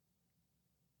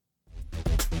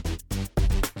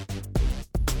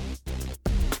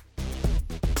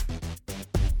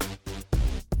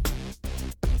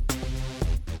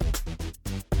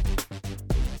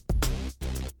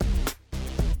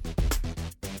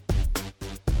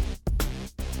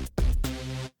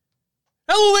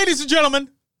Hello, ladies and gentlemen,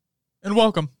 and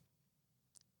welcome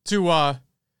to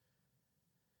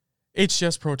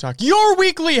HCS Pro Talk, your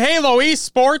weekly Halo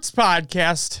esports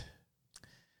podcast.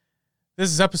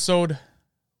 This is episode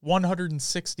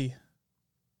 160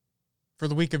 for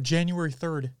the week of January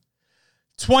 3rd,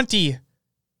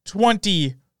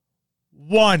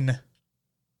 2021.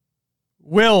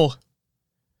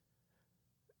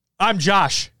 I'm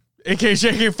Josh, aka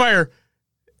JK Fire.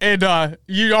 And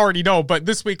you already know, but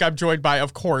this week I'm joined by,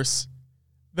 of course,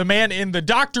 the man in the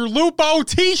Dr. Lupo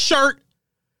t-shirt,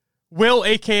 Will,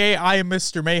 a.k.a. I am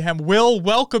Mr. Mayhem. Will,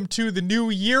 welcome to the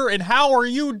new year, and how are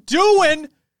you doing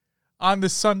on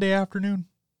this Sunday afternoon?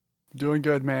 Doing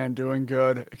good, man. Doing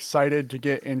good. Excited to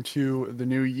get into the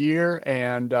new year,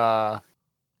 and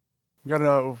we got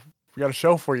a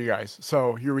show for you guys.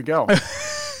 So here we go.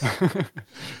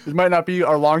 It might not be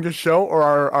our longest show or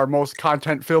our most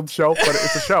content-filled show, but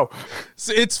it's a show.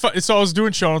 It's fun. So I was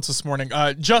doing show notes this morning.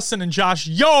 Justin and Josh,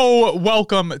 yo,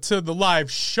 welcome to the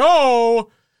live show.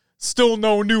 Still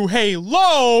no new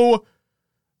Halo.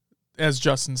 As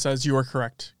Justin says, you are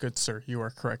correct. Good sir, you are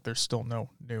correct. There's still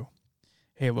no new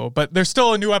Halo, but there's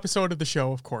still a new episode of the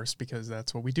show, of course, because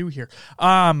that's what we do here.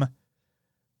 When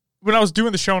I was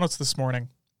doing the show notes this morning,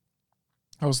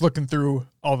 I was looking through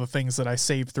all the things that I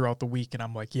saved throughout the week, and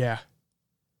I'm like, yeah,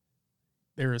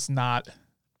 there's not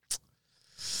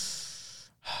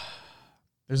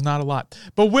a lot.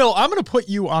 But Will, I'm going to put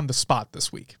you on the spot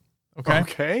this week, okay?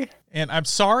 Okay. And I'm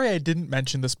sorry I didn't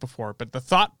mention this before, but the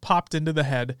thought popped into the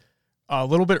head a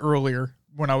little bit earlier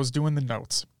when I was doing the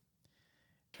notes.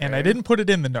 Okay. And I didn't put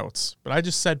it in the notes, but I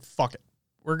just said, fuck it.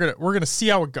 We're gonna see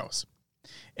how it goes.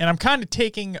 And I'm kind of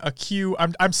taking a cue.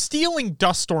 I'm stealing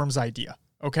Duststorm's idea.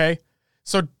 Okay,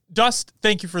 so Dust,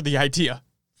 thank you for the idea.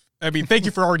 I mean, thank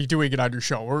you for already doing it on your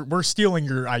show. We're stealing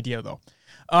your idea though.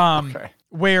 Okay.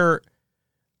 Where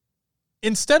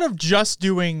instead of just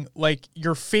doing like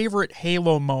your favorite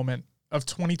Halo moment of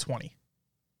 2020,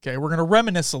 okay, we're gonna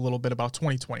reminisce a little bit about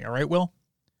 2020. All right, Will.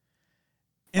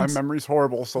 My memory's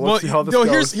horrible, so let's see how this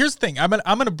goes. Here's the thing. I'm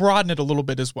gonna broaden it a little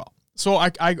bit as well. So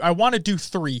I want to do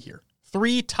three here.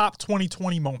 3 top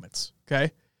 2020 moments.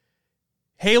 Okay,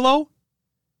 Halo.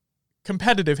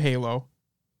 Competitive Halo,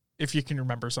 if you can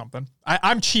remember something.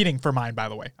 I'm cheating for mine, by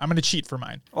the way. I'm going to cheat for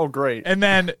mine. Oh, great. And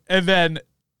then for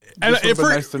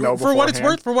what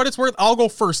it's worth, I'll go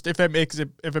first if it makes it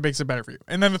better for you.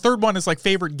 And then the third one is like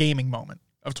favorite gaming moment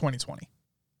of 2020.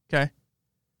 Okay.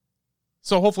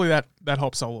 So hopefully that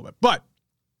helps out a little bit. But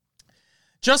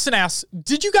Justin asks,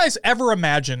 did you guys ever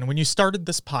imagine when you started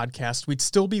this podcast, we'd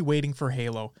still be waiting for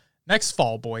Halo next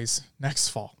fall, boys, next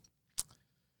fall?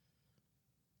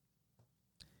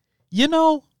 You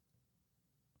know,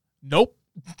 nope.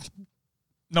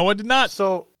 No, I did not.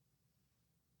 So,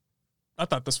 I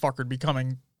thought this fucker would be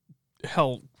coming,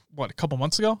 a couple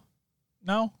months ago?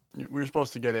 No? We were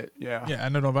supposed to get it, yeah. Yeah,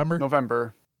 end of November?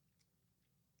 November.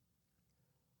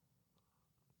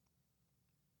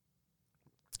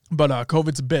 But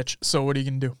COVID's a bitch, so what are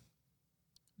you going to do?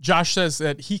 Josh says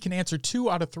that he can answer 2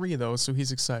 out of 3 of those, so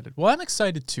he's excited. Well, I'm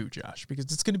excited too, Josh, because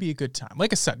it's going to be a good time.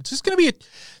 Like I said, it's just going to be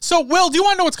So, Will, do you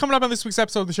want to know what's coming up on this week's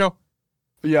episode of the show?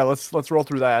 Yeah, let's roll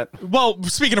through that. Well,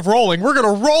 speaking of rolling, we're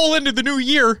going to roll into the new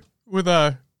year with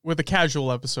a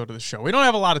casual episode of the show. We don't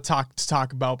have a lot of to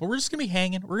talk about, but we're just going to be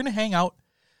hanging. We're going to hang out.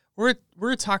 We're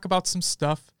going to talk about some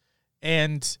stuff,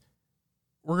 and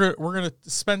we're going to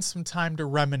spend some time to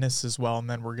reminisce as well, and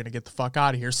then we're going to get the fuck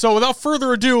out of here. So without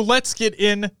further ado, let's get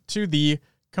into the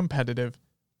competitive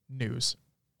news.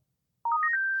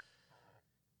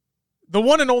 The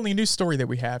one and only news story that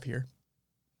we have here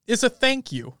is a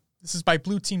thank you. This is by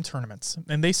Blue Team Tournaments,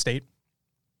 and they state,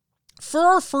 for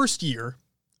our first year,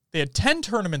 they had 10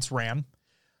 tournaments ran,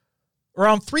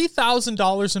 around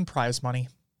 $3,000 in prize money,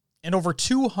 and over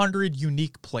 200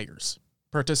 unique players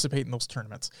participate in those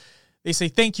tournaments. They say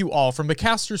thank you all from the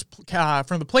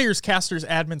players, casters,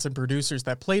 admins, and producers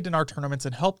that played in our tournaments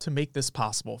and helped to make this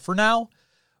possible. For now,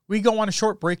 we go on a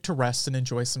short break to rest and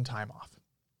enjoy some time off.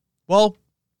 Well,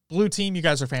 Blue Team, you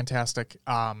guys are fantastic.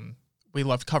 We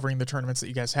loved covering the tournaments that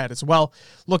you guys had as well.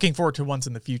 Looking forward to ones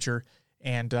in the future.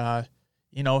 And,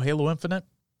 Halo Infinite,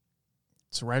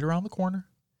 it's right around the corner.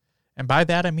 And by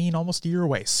that, I mean almost a year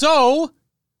away. So,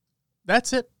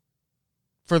 that's it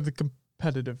for the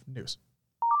competitive news.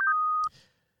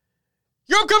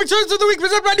 Your upcoming tournaments of the week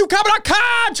presented by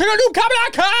Newcomer.com. Check out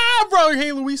Newcomer.com for all your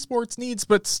Halo esports needs,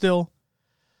 but still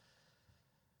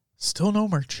no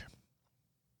merch.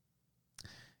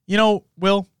 You know,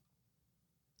 Will,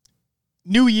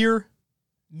 new year,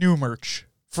 new merch.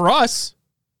 For us,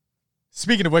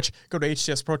 speaking of which, go to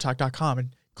hcsprotalk.com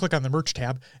and click on the merch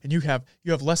tab, and you have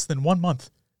less than 1 month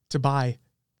to buy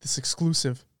this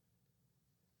exclusive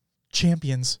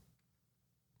Champions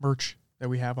merch that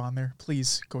we have on there.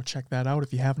 Please go check that out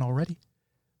if you haven't already.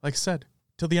 Like I said,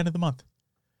 till the end of the month.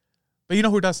 But you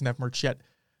know who doesn't have merch yet?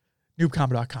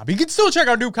 NoobCombo.com. You can still check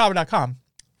out NoobCombo.com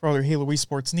for all your Halo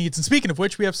esports needs. And speaking of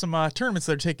which, we have some tournaments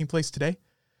that are taking place today.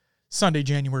 Sunday,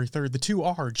 January 3rd. The two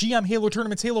are GM Halo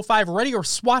tournaments, Halo 5 Ready or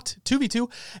SWAT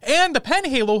 2v2, and the Penn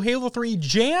Halo, Halo 3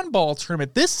 Jan Ball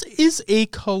tournament. This is a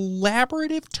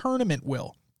collaborative tournament,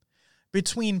 Will,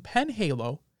 between Penn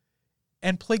Halo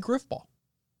and Play Griffball.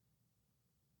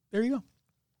 There you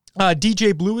go.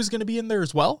 DJ Blue is going to be in there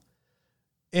as well.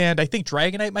 And I think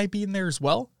Dragonite might be in there as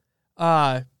well.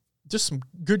 Just some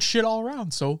good shit all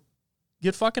around. So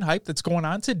get fucking hyped. That's going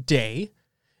on today.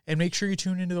 And make sure you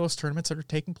tune into those tournaments that are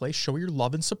taking place. Show your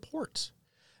love and support.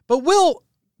 But Will,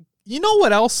 you know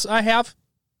what else I have?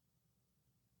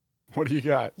 What do you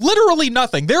got? Literally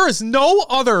nothing. There is no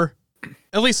other,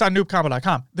 at least on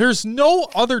noobcombo.com, there's no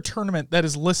other tournament that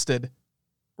is listed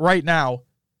right now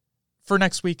for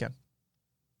next weekend.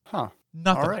 Huh.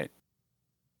 Nothing. All right.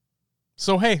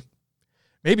 So, hey,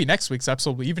 maybe next week's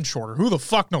episode will be even shorter. Who the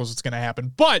fuck knows what's going to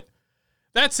happen? But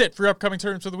that's it for upcoming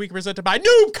tournaments of the week presented by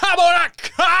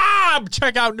NoobCombo.com.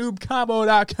 Check out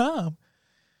NoobCombo.com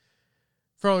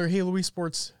for all your Halo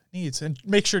esports needs. And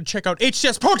make sure to check out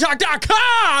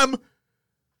HCSProTalk.com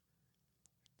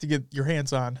to get your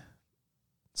hands on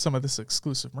some of this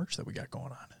exclusive merch that we got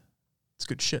going on. It's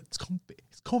good shit. It's comfy.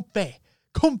 It's comfy.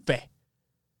 Comfy.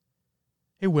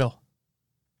 Hey, Will.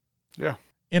 Yeah.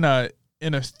 In a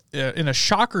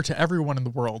shocker to everyone in the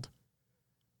world,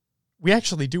 we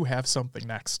actually do have something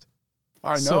next.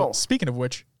 I know. So, speaking of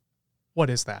which,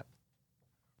 what is that?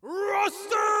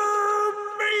 Roster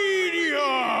Media!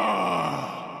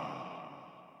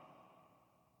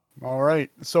 All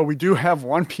right. So we do have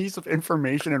one piece of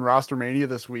information in Roster Mania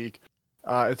this week.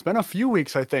 It's been a few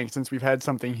weeks, I think, since we've had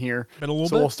something here. Been a little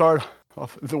so bit? We'll start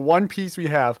off. The one piece we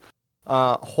have,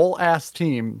 whole ass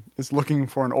team is looking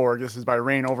for an org. This is by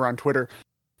Rain over on Twitter.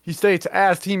 He states,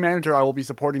 as team manager, I will be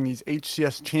supporting these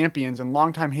HCS champions and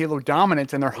longtime Halo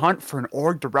dominants in their hunt for an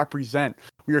org to represent.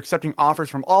 We are accepting offers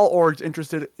from all orgs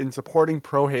interested in supporting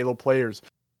pro Halo players.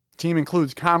 Team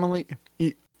includes commonly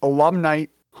Alumni,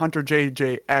 Hunter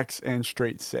JJX, and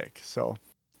Straight Sick. So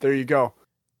there you go.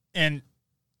 And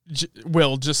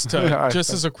Will, just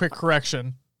as a quick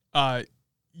correction,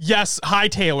 yes, hi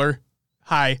Taylor,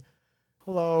 hi.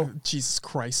 Hello. Jesus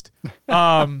Christ.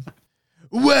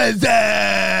 What's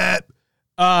up?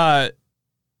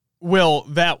 Will,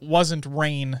 that wasn't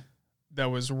Rain.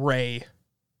 That was Ray.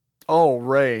 Oh,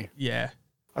 Ray. Yeah.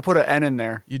 I put an N in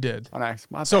there. You did. On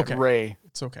accident. It's okay. Ray.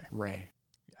 It's okay. Ray.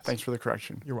 Yes. Thanks for the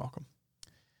correction. You're welcome.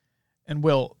 And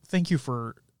Will, thank you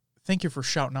for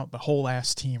shouting out the whole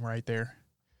ass team right there.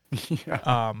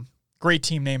 Yeah. Great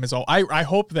team name is all. I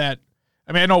hope that,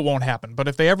 I mean, I know it won't happen, but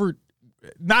if they ever,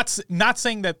 not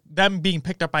saying that them being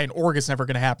picked up by an org is never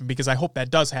going to happen, because I hope that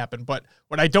does happen. But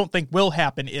what I don't think will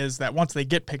happen is that once they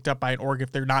get picked up by an org,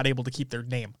 if they're not able to keep their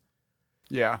name.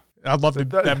 Yeah. I'd love them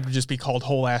to just be called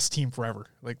whole ass team forever.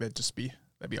 Like that'd be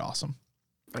awesome.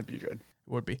 That'd be good. It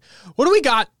would be. What do we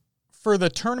got for the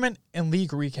tournament and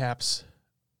league recaps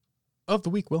of the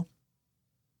week, Will?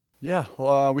 Yeah.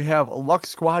 We have Lux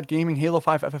Squad Gaming Halo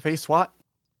 5 FFA SWAT.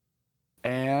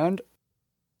 And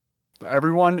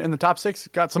everyone in the top 6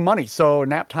 got some money. So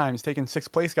Nap Time's taking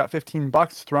 6th place, got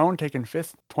 $15. Throne taking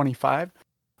 5th, $25.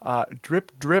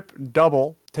 Drip Drip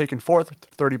Double taking 4th,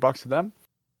 $30 to them.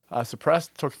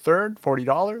 Suppressed took 3rd,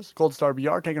 $40. Gold Star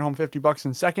BR taking home $50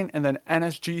 in 2nd. And then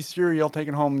NSG Serial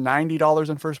taking home $90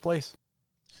 in 1st place.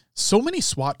 So many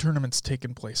SWAT tournaments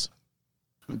taking place.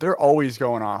 They're always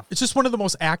going off. It's just one of the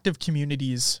most active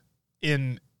communities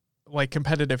in like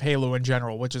competitive Halo in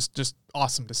general, which is just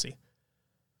awesome to see.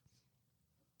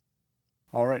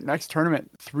 All right, next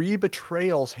tournament, 3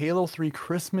 Betrayals, Halo 3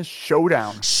 Christmas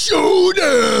Showdown.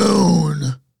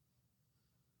 Showdown!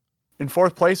 In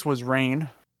 4th place was Rain.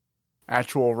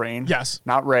 Actual Rain. Yes.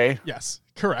 Not Ray. Yes,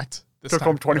 correct. Took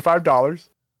home $25.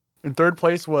 In 3rd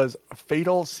place was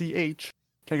Fatal CH,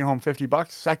 taking home $50.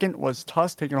 2nd was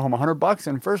Tusk, taking home $100.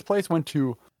 And 1st place went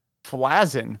to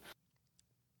Flazin,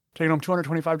 taking home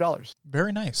 $225.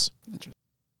 Very nice.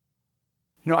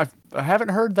 You know, I haven't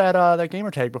heard that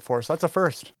gamer tag before, so that's a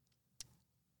first.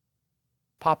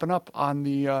 Popping up on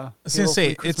the Halo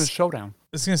 3 Christmas Showdown. I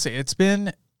was gonna say it's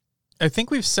been. I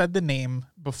think we've said the name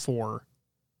before,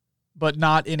 but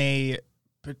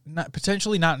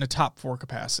potentially not in a top 4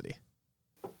 capacity.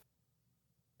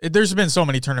 There's been so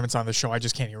many tournaments on the show, I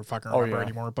just can't even fucking remember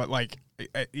anymore. But like,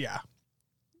 yeah,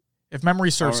 if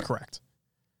memory serves correct.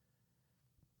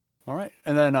 All right.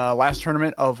 And then last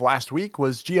tournament of last week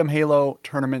was GM Halo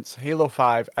Tournament's Halo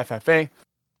 5 FFA.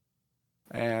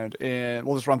 And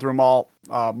we'll just run through them all.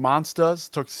 Monstas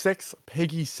took 6th.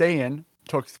 Piggy Saiyan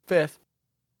took 5th.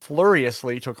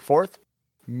 Furiously took 4th.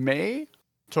 May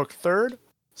took 3rd.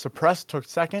 Suppressed took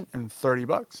 2nd and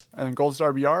 $30. And then Gold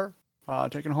Star BR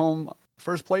taking home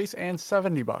 1st place and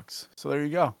 $70. So there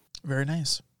you go. Very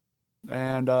nice.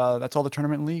 And that's all the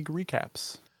tournament league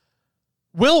recaps.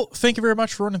 Will, thank you very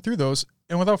much for running through those.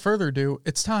 And without further ado,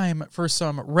 it's time for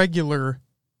some regular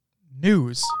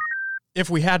news. If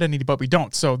we had any, but we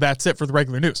don't. So that's it for the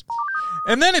regular news.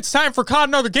 And then it's time for COD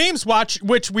and Other Games Watch,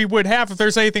 which we would have if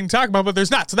there's anything to talk about, but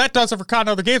there's not. So that does it for COD and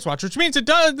Other Games Watch, which means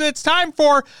it's time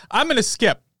for, I'm going to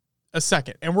skip a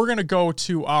second, and we're going to go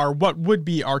to what would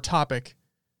be our topic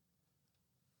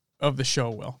of the show,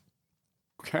 Will.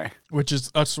 Okay. Which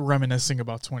is us reminiscing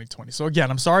about 2020. So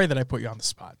again, I'm sorry that I put you on the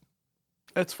spot.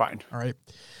 It's fine. All right.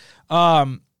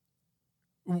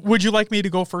 Would you like me to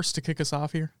go first to kick us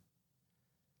off here?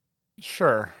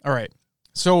 Sure. All right.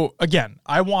 So again,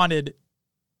 I wanted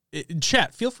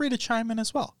chat. Feel free to chime in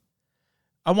as well.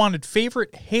 I wanted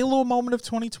favorite Halo moment of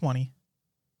 2020.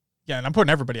 Yeah, and I'm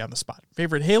putting everybody on the spot.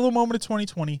 Favorite Halo moment of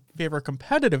 2020. Favorite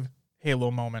competitive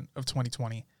Halo moment of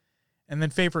 2020, and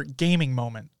then favorite gaming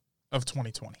moment of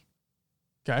 2020.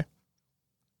 Okay.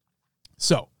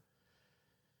 So,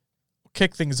 we'll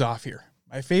kick things off here.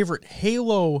 My favorite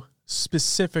Halo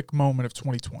specific moment of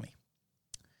 2020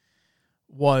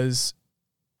 was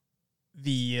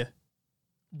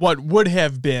what would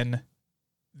have been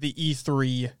the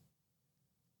E3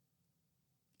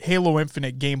 Halo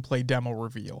Infinite gameplay demo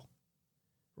reveal,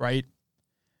 right?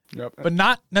 Yep. But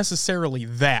not necessarily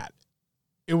that.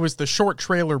 It was the short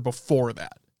trailer before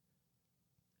that.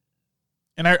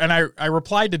 And I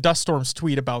replied to Duststorm's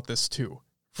tweet about this too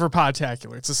for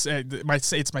Podtacular.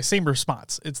 It's my same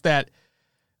response. It's that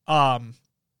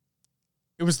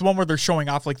it was the one where they're showing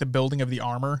off like the building of the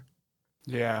armor.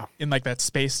 Yeah. In like that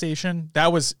space station.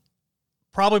 That was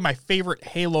probably my favorite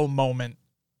Halo moment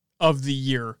of the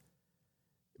year.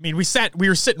 I mean, we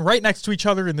were sitting right next to each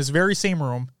other in this very same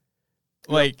room.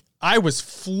 Like, I was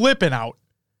flipping out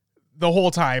the whole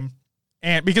time.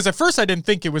 And because at first I didn't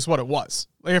think it was what it was.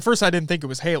 Like, at first I didn't think it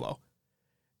was Halo.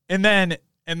 And then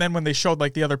when they showed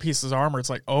like the other pieces of armor, it's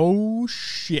like, oh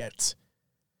shit.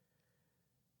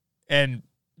 And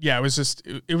yeah, it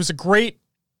was a great,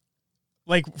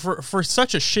 like for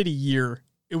such a shitty year,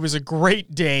 it was a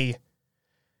great day.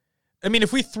 I mean,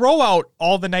 if we throw out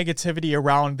all the negativity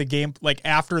around the game, like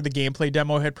after the gameplay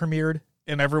demo had premiered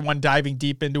and everyone diving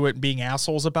deep into it and being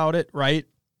assholes about it, right?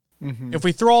 Mm-hmm. If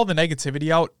we throw all the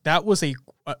negativity out, that was a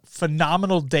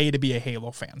phenomenal day to be a Halo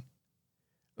fan.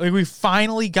 Like, we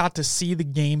finally got to see the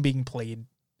game being played,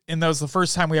 and that was the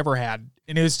first time we ever had.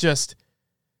 And it was just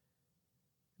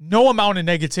no amount of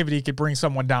negativity could bring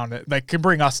someone down, could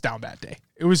bring us down that day.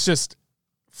 It was just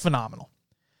phenomenal.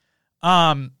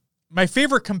 My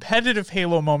favorite competitive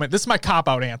Halo moment, this is my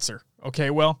cop-out answer.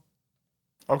 Okay, Will?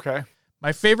 Okay.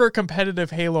 My favorite competitive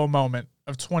Halo moment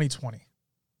of 2020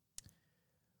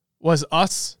 was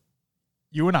us,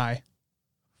 you and I,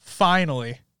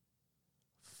 finally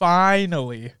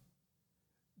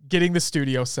getting the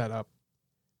studio set up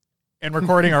and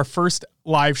recording our first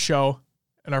live show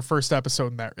and our first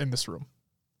episode in this room.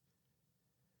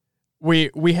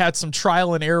 We had some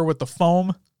trial and error with the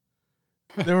foam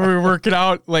that we were working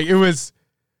out. Like, it was,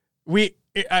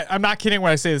 I'm not kidding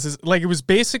when I say this. It was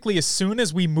basically as soon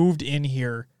as we moved in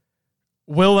here,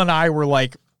 Will and I were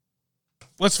like,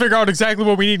 let's figure out exactly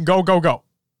what we need and go.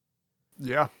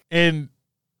 Yeah. And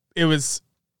it was,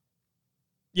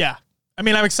 yeah. I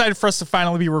mean, I'm excited for us to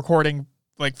finally be recording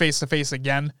like face to face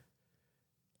again,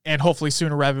 and hopefully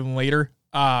sooner rather than later.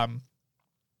 But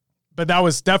that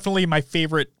was definitely my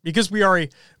favorite because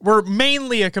we're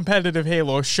mainly a competitive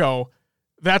Halo show.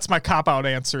 That's my cop-out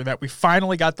answer, that we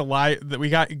finally got we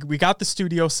got the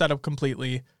studio set up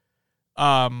completely.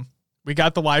 We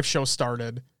got the live show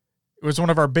started. It was one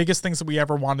of our biggest things that we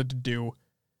ever wanted to do.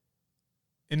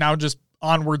 And now just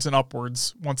onwards and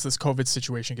upwards once this COVID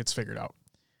situation gets figured out.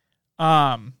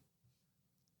 And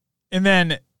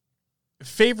then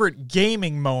favorite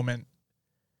gaming moment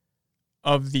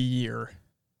of the year.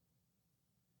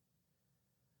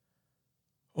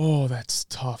 Oh, that's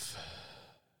tough.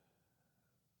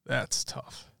 That's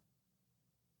tough.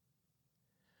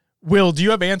 Will, do you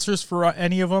have answers for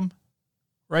any of them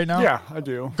right now? Yeah, I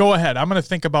do. Go ahead. I'm going to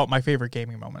think about my favorite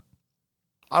gaming moment.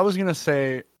 I was going to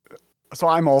say, so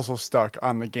I'm also stuck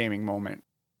on the gaming moment.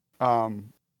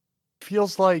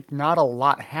 Feels like not a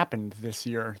lot happened this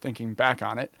year, thinking back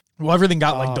on it. Well, everything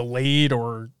got delayed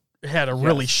or had a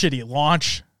really shitty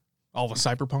launch. all the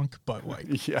Cyberpunk, but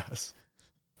like, Yes.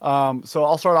 So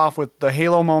I'll start off with the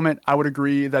Halo moment. I would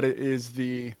agree that it is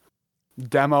the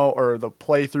demo or the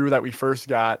playthrough that we first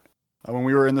got when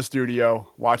we were in the studio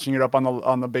watching it up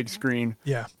on the big screen.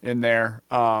 yeah, In there.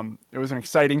 It was an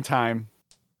exciting time,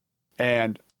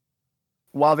 and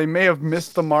while they may have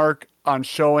missed the mark on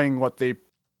showing what they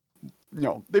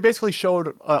basically showed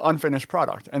an unfinished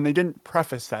product, and they didn't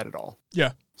preface that at all.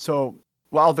 yeah, So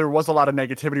while there was a lot of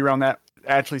negativity around that,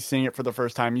 actually seeing it for the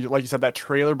first time, like you said, that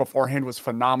trailer beforehand was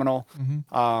phenomenal.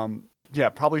 Yeah,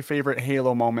 probably favorite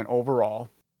Halo moment overall.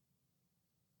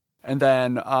 And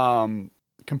then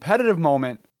competitive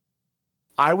moment,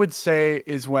 I would say,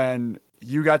 is when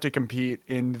you got to compete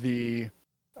in the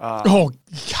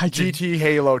GT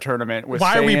Halo tournament with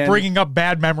Why are we Saiyan. bringing up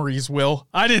bad memories, Will?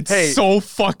 I did so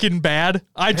fucking bad.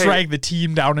 I dragged the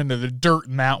team down into the dirt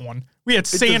in that one. We had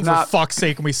sand for fuck's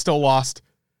sake, and we still lost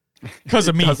because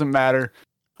of me. Doesn't matter.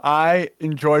 I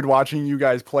enjoyed watching you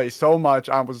guys play so much.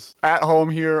 I was at home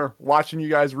here watching you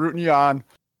guys, rooting you on.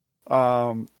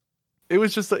 It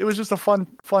was just a fun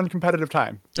competitive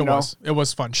time. It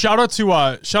was fun. Shout out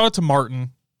to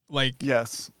Martin. Like,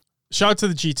 yes. Shout out to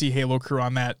the GT Halo crew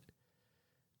on that.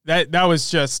 That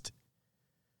was just.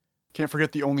 Can't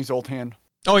forget the only Zoltan.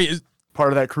 Oh, yeah. Part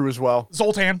of that crew as well.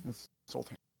 Zoltan.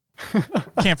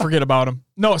 Can't forget about him.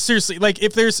 No, seriously. Like,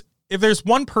 if there's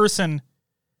one person,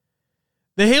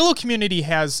 the Halo community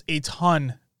has a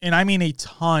ton, and I mean a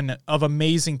ton of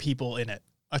amazing people in it.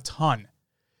 A ton.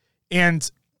 And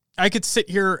I could sit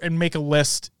here and make a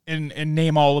list and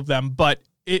name all of them, but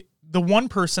the one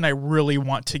person I really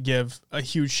want to give a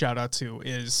huge shout out to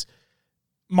is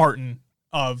Martin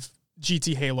of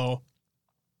GT Halo,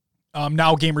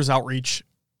 now Gamers Outreach,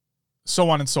 so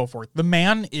on and so forth. The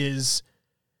man is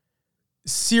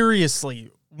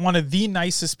seriously one of the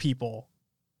nicest people.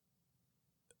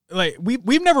 Like,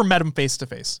 we've never met him face to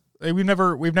face. We've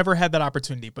never had that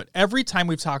opportunity, but every time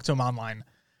we've talked to him online,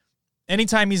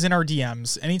 anytime he's in our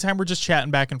DMs, anytime we're just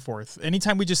chatting back and forth,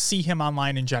 anytime we just see him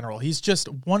online in general, he's just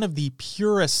one of the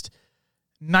purest,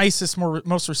 nicest,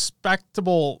 most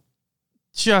respectable,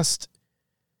 just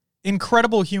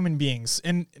incredible human beings.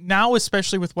 And now,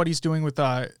 especially with what he's doing with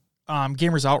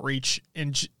Gamers Outreach,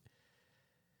 and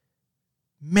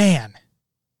man,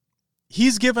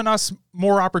 he's given us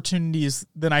more opportunities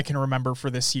than I can remember for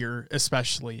this year,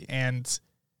 especially. And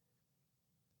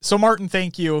so, Martin,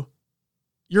 thank you.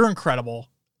 You're incredible.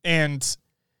 And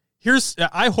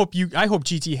I hope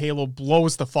GT Halo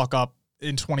blows the fuck up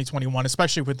in 2021,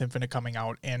 especially with Infinite coming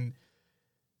out, and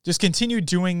just continue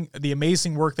doing the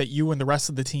amazing work that you and the rest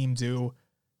of the team do.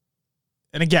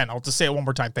 And again, I'll just say it one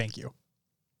more time. Thank you.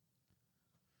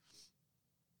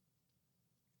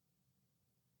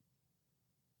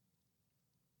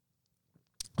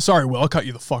 Sorry, Will, I'll cut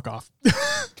you the fuck off.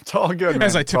 It's all good, man.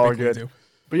 As I typically do.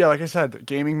 But yeah, like I said,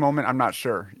 gaming moment, I'm not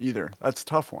sure either. That's a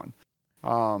tough one.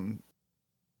 Man.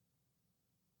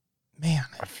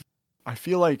 I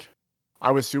feel like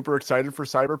I was super excited for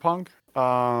Cyberpunk.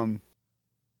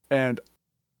 And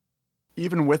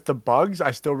even with the bugs,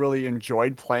 I still really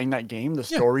enjoyed playing that game. The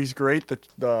story's great.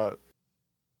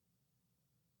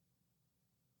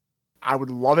 I would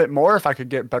love it more if I could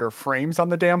get better frames on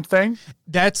the damn thing.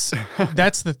 That's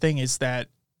the thing, is that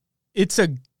it's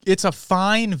a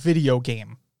fine video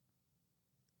game.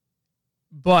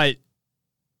 But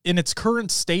in its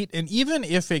current state, and even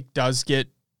if it does get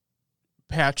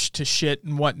patched to shit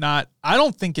and whatnot, I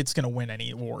don't think it's going to win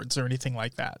any awards or anything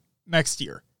like that next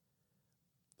year.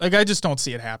 Like, I just don't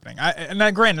see it happening.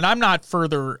 Granted, I'm not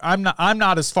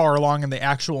as far along in the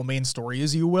actual main story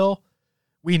as you will.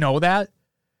 We know that.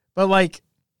 But like,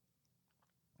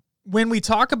 when we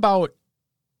talk about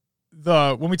like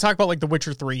The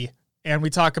Witcher 3, and we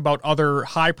talk about other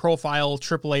high profile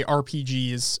AAA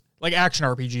RPGs, like action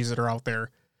RPGs that are out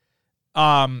there,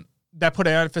 that put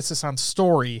an emphasis on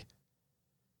story.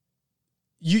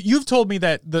 You've told me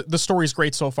that the story is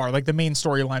great so far. Like, the main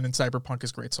storyline in Cyberpunk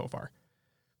is great so far.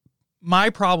 My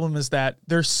problem is that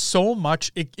there's so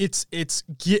much.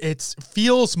 It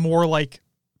feels more like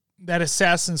that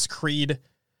Assassin's Creed.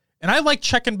 And I like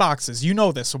checking boxes. You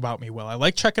know this about me, Will. I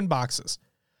like checking boxes.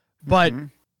 But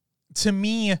to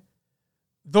me,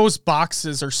 those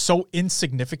boxes are so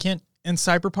insignificant in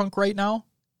Cyberpunk right now.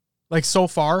 Like, so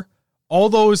far, all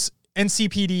those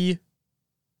NCPD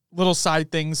little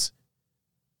side things,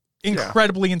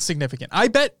 incredibly insignificant. I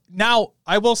bet, now,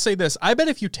 I will say this. I bet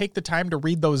if you take the time to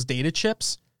read those data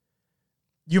chips,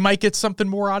 you might get something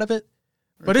more out of it.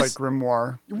 But it's like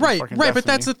Grimoire. Right. Destiny. But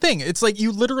that's the thing. It's like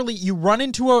you run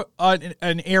into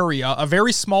an area, a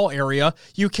very small area.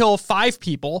 You kill 5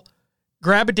 people,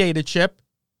 grab a data chip,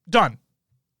 done.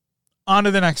 On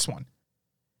to the next one.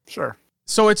 Sure.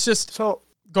 So it's just, So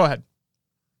go ahead.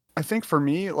 I think for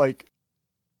me, like,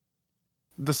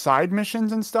 the side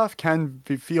missions and stuff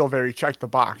feel very check the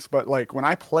box. But like when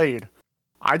I played,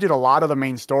 I did a lot of the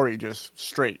main story just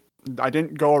straight. I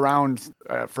didn't go around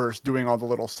at first doing all the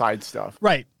little side stuff.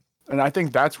 Right. And I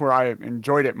think that's where I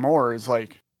enjoyed it more, is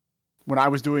like when I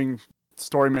was doing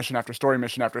story mission after story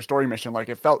mission after story mission, like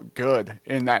it felt good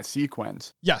in that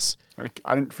sequence. Yes. Like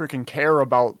I didn't freaking care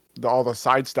about all the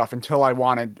side stuff until I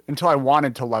wanted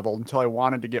to level, until I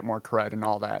wanted to get more cred and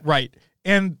all that. Right.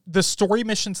 And the story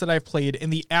missions that I've played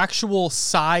and the actual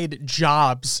side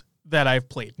jobs that I've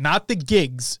played, not the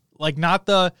gigs, like not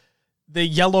the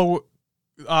yellow.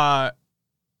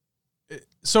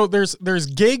 So there's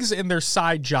gigs and there's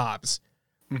side jobs.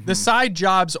 Mm-hmm. The side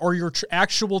jobs are your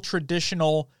actual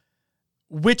traditional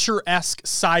Witcher-esque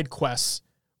side quests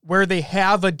where they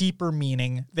have a deeper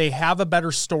meaning. They have a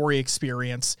better story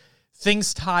experience.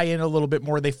 Things tie in a little bit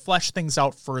more. They flesh things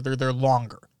out further. They're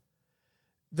longer.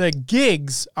 The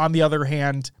gigs, on the other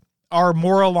hand, are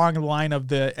more along the line of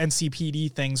the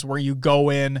NCPD things where you go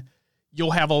in,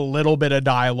 you'll have a little bit of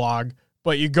dialogue,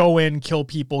 but you go in, kill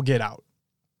people, get out.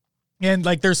 And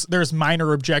like there's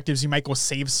minor objectives. You might go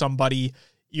save somebody.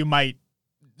 You might,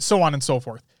 so on and so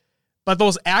forth. But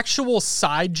those actual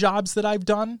side jobs that I've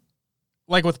done,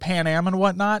 like with Pan Am and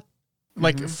whatnot,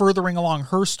 like furthering along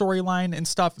her storyline and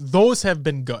stuff, those have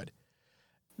been good.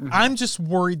 Mm-hmm. I'm just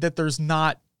worried that there's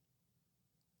not,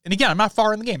 and again, I'm not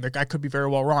far in the game. I could be very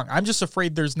well wrong. I'm just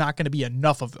afraid there's not going to be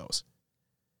enough of those.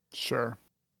 Sure.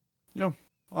 Yeah.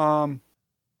 And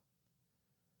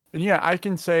yeah, I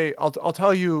can say, I'll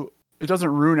tell you, it doesn't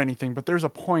ruin anything, but there's a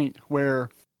point where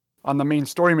on the main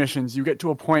story missions, you get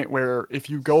to a point where if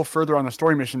you go further on the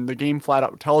story mission, the game flat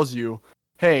out tells you,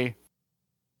 hey,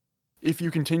 if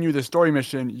you continue the story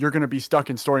mission, you're going to be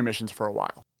stuck in story missions for a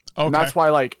while. Okay. And that's why,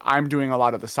 like, I'm doing a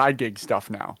lot of the side gig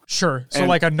stuff now. Sure. So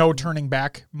like a no turning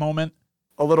back moment?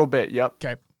 A little bit, yep.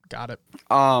 Okay, got it.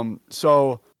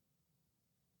 So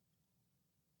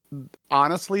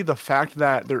honestly, the fact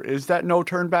that there is that no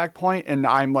turn back point, and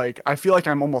I'm like, I feel like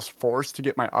I'm almost forced to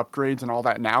get my upgrades and all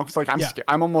that now. Cause like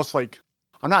I'm almost like,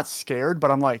 I'm not scared,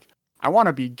 but I'm like, I want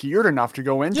to be geared enough to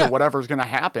go into whatever's going to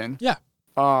happen. Yeah.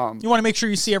 You want to make sure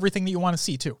you see everything that you want to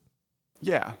see too.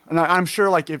 Yeah. And I'm sure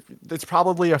like if it's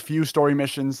probably a few story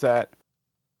missions that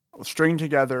string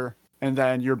together and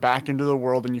then you're back into the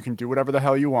world and you can do whatever the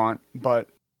hell you want. But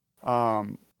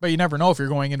you never know if you're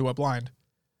going into it blind.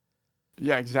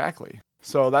 Yeah, exactly.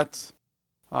 So that's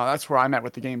where I'm at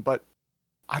with the game. But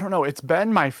I don't know. It's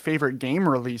been my favorite game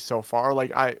release so far.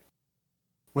 Like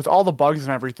with all the bugs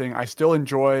and everything, I still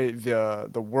enjoy the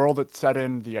world it's set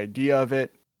in, the idea of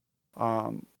it.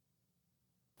 I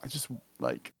just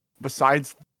like,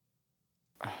 besides,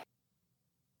 I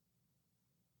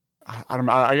don't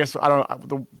know. I guess I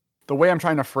don't. The way I'm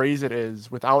trying to phrase it is,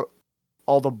 without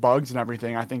all the bugs and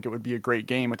everything, I think it would be a great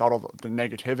game. Without all the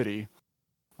negativity,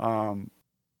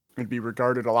 it'd be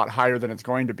regarded a lot higher than it's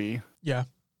going to be. Yeah.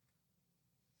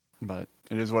 But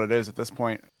it is what it is at this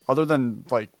point. Other than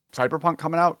like Cyberpunk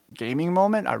coming out, gaming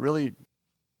moment, I don't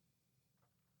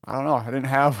know. I didn't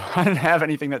have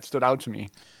anything that stood out to me.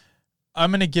 I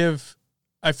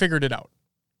figured it out.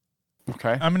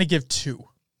 Okay. I'm going to give 2.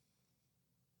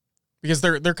 Because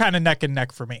they're kind of neck and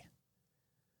neck for me.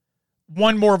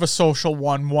 One more of a social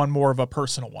one more of a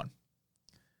personal one.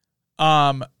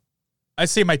 I'd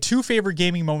say my 2 favorite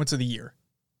gaming moments of the year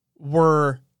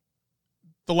were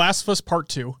The Last of Us Part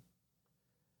 2.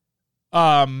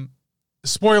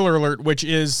 Spoiler alert, which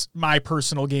is my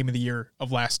personal game of the year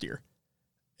of last year.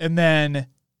 And then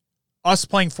us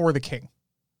playing For the King.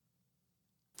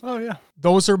 Oh, yeah.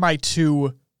 Those are my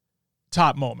 2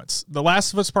 top moments. The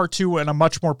Last of Us Part 2 on a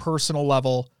much more personal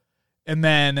level, and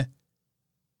then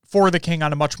For the King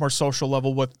on a much more social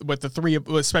level with the three,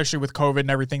 especially with COVID and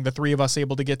everything, the 3 of us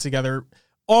able to get together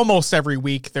almost every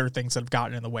week. There are things that have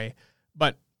gotten in the way,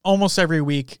 but almost every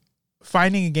week,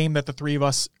 finding a game that the 3 of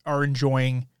us are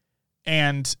enjoying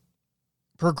and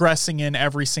progressing in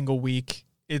every single week.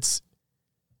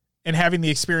 And having the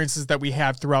experiences that we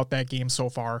have throughout that game so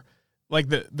far. Like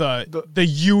the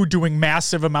you doing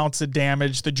massive amounts of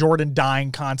damage, the Jordan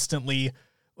dying constantly.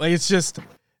 Like it's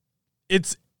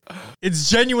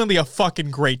genuinely a fucking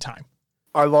great time.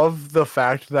 I love the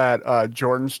fact that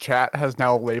Jordan's chat has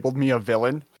now labeled me a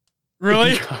villain.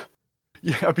 Really?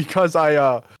 Yeah, because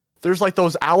there's like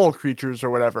those owl creatures or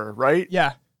whatever, right?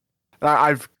 Yeah. And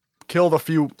I've killed a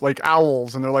few like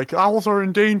owls, and they're like, owls are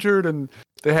endangered, and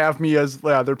they have me as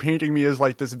they're painting me as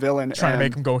like this villain, trying to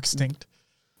make them go extinct.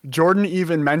 Jordan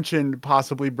even mentioned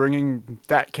possibly bringing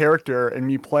that character and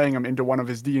me playing him into one of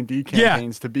his D&D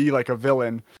campaigns to be like a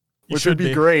villain, which would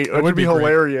be great. It would be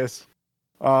hilarious.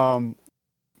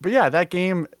 But yeah, that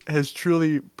game has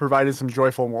truly provided some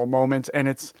joyful moments, and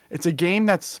it's a game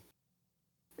it's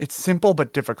simple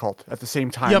but difficult at the same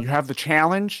time. Yep. You have the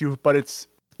challenge, but it's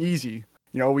easy.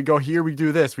 You know, we go here, we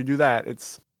do this, we do that.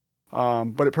 It's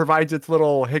but it provides its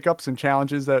little hiccups and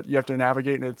challenges that you have to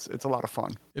navigate, and it's a lot of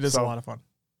fun. It is a lot of fun.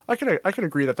 I could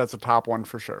agree that that's a top one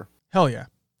for sure. Hell yeah.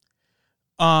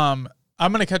 I'm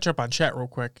gonna catch up on chat real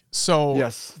quick. So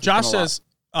yes, Josh says,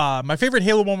 my favorite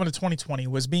Halo moment of 2020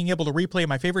 was being able to replay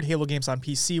my favorite Halo games on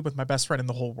PC with my best friend in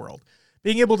the whole world.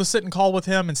 Being able to sit and call with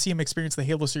him and see him experience the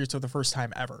Halo series for the first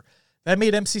time ever. That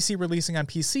made MCC releasing on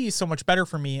PC so much better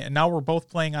for me, and now we're both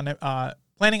planning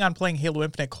on playing Halo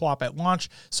Infinite co-op at launch,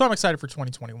 so I'm excited for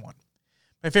 2021.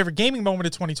 My favorite gaming moment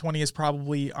of 2020 is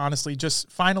probably, honestly,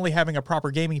 just finally having a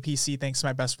proper gaming PC thanks to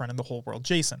my best friend in the whole world,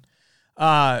 Jason.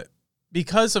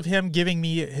 Because of him giving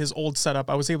me his old setup,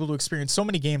 I was able to experience so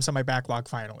many games on my backlog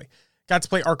finally. Got to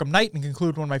play Arkham Knight and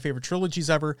conclude one of my favorite trilogies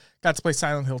ever. Got to play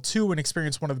Silent Hill 2 and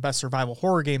experience one of the best survival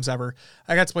horror games ever.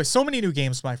 I got to play so many new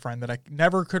games with my friend that I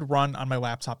never could run on my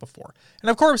laptop before. And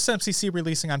of course, MCC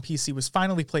releasing on PC was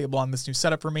finally playable on this new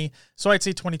setup for me, so I'd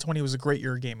say 2020 was a great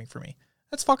year of gaming for me.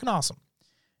 That's fucking awesome.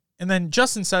 And then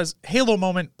Justin says, Halo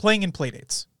moment, playing in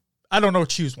playdates. I don't know,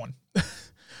 choose one.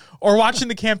 Or watching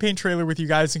the campaign trailer with you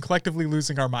guys and collectively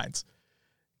losing our minds.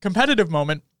 Competitive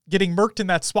moment, getting murked in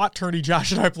that SWAT tourney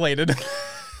Josh and I played in.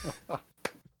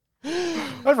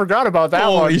 I forgot about that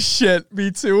one. Holy shit,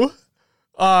 me too.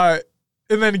 And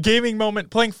then gaming moment,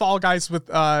 playing Fall Guys with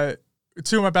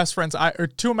two of my best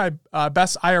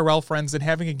IRL friends, and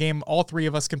having a game all three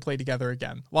of us can play together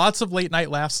again. Lots of late night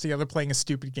laughs together playing a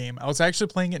stupid game. I was actually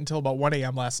playing it until about 1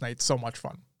 a.m. last night. So much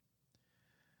fun.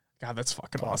 God, that's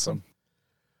fucking awesome.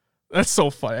 That's so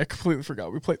funny. I completely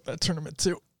forgot we played that tournament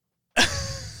too.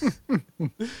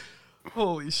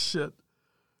 Holy shit.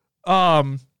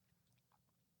 Man.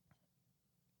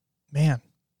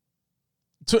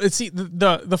 So see,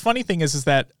 the funny thing is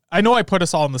that I know I put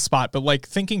us all on the spot, but like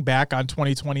thinking back on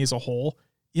 2020 as a whole,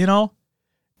 you know,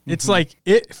 it's like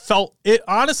it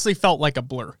honestly felt like a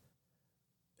blur.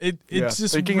 It's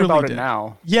just thinking really about it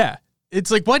now. Yeah.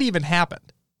 It's like, what even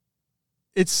happened?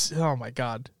 It's, oh my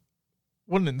God.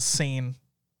 What an insane.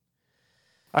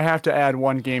 I have to add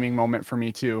one gaming moment for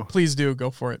me too. Please do, go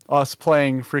for it. Us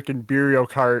playing freaking Burial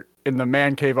Kart in the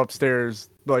man cave upstairs,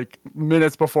 like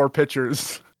minutes before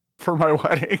pictures for my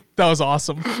wedding. That was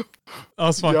awesome. That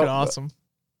was fucking awesome.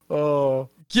 Oh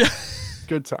yeah.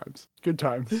 Good times. Good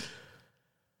times.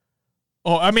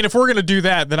 Oh, I mean, if we're gonna do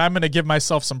that, then I'm gonna give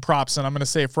myself some props, and I'm gonna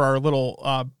say for our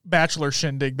little bachelor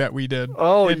shindig that we did.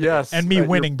 Oh yes, and me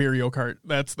winning Burial Kart.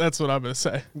 That's what I'm gonna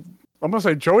say. I'm gonna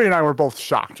say Joey and I were both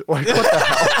shocked. Like, what the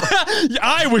hell? Yeah,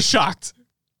 I was shocked.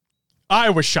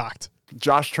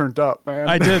 Josh turned up, man.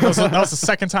 I did. That was the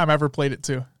second time I ever played it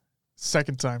too.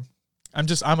 Second time.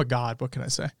 I'm a god. What can I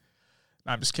say?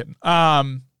 No, I'm just kidding.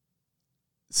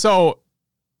 So,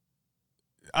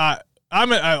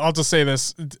 I'll just say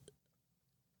this.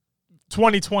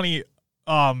 2020,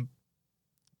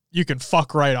 you can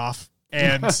fuck right off,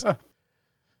 and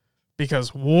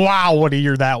because wow, what a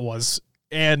year that was.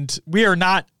 And we are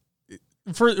not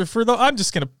I'm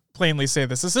just going to plainly say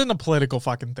this. This isn't a political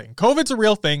fucking thing. COVID's a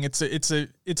real thing. It's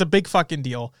a big fucking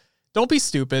deal. Don't be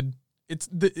stupid.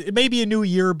 It may be a new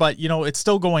year, but you know, it's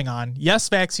still going on. Yes,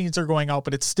 vaccines are going out,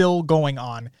 but it's still going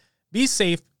on. Be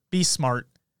safe, be smart.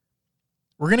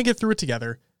 We're going to get through it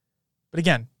together. But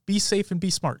again, be safe and be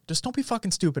smart. Just don't be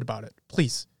fucking stupid about it,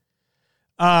 please.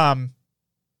 And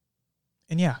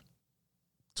yeah.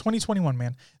 2021,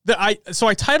 man. So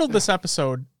I titled this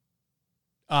episode,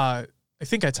 I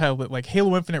think I titled it like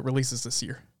Halo Infinite releases this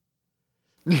year.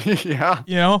 Yeah.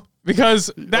 You know, because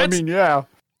that's,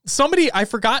 somebody, I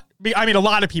forgot. I mean, a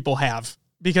lot of people have,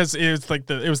 because it was like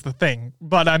it was the thing,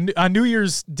 but on New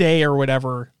Year's Day or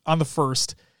whatever, on the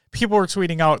 1st, people were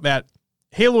tweeting out that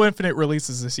Halo Infinite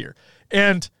releases this year.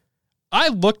 And I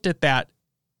looked at that,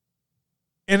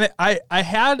 and I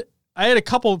had a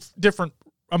couple different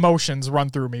emotions run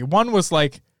through me. One was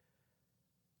like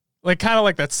kind of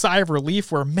like that sigh of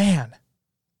relief where, man,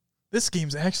 this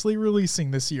game's actually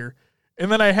releasing this year.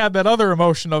 And then I had that other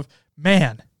emotion of,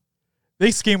 man,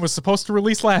 this game was supposed to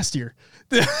release last year.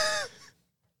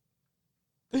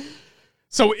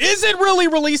 So is it really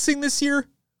releasing this year?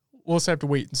 We'll just have to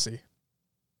wait and see.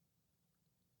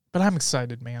 But I'm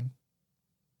excited, man.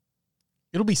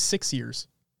 It'll be 6 years.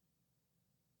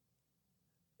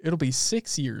 It'll be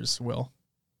 6 years, Will.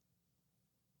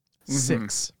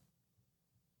 6.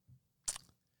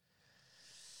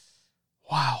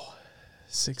 Wow.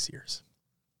 6 years.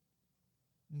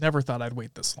 Never thought I'd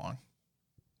wait this long.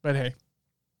 But hey,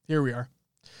 here we are.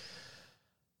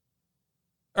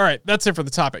 All right, that's it for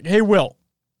the topic. Hey, Will.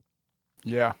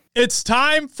 Yeah. It's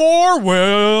time for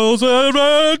Will's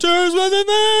Adventures with an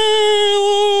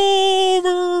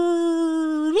Over.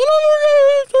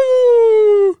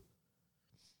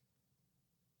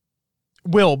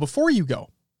 Will, before you go.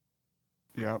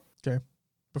 Yeah. Okay.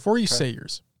 Before you say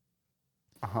yours.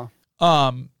 Uh-huh.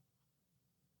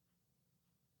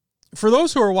 For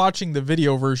those who are watching the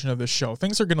video version of this show,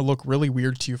 things are going to look really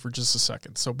weird to you for just a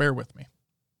second, so bear with me.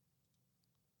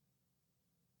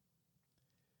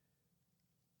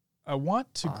 I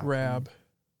want to grab...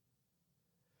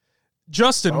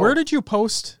 Justin, where did you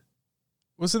post?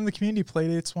 Was it in the community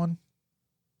playdates one?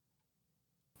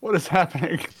 What is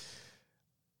happening?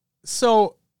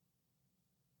 So,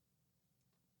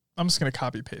 I'm just going to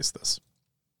copy paste this.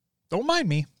 Don't mind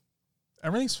me.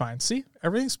 Everything's fine. See?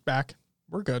 Everything's back.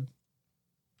 We're good.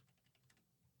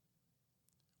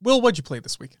 Will, what'd you play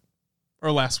this week?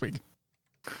 Or last week?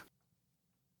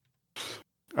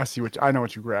 I know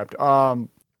what you grabbed. I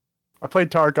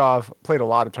played Tarkov, played a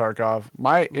lot of Tarkov.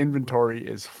 My inventory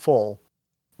is full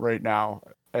right now.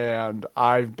 And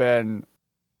I've been,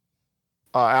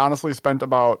 I honestly spent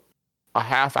about a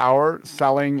half hour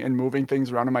selling and moving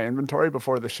things around in my inventory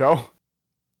before the show.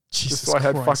 Jesus just so I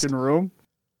had Christ. fucking room.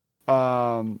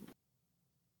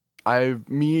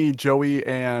 Me, Joey,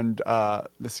 and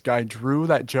this guy Drew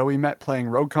that Joey met playing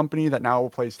Rogue Company that now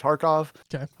plays Tarkov.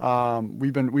 Okay.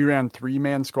 We ran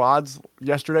 3-man squads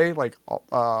yesterday. Like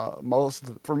most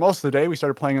of the day, we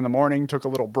started playing in the morning, took a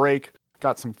little break,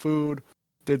 got some food,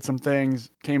 did some things,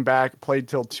 came back, played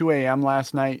till 2 a.m.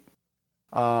 last night,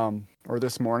 or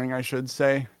this morning, I should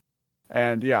say.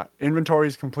 And yeah, inventory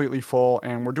is completely full,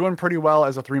 and we're doing pretty well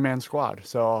as a 3-man squad.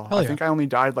 So I think I only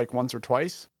died like once or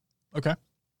twice. Okay.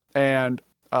 And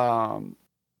I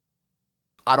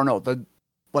don't know,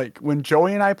 when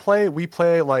Joey and I play, we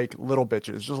play like little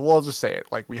bitches. We'll just say it.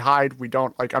 Like we hide, we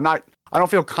don't like I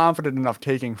don't feel confident enough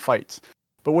taking fights.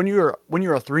 But when you're a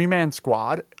 3-man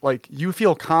squad, like you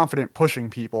feel confident pushing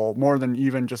people more than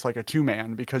even just like a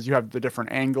 2-man because you have the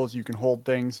different angles, you can hold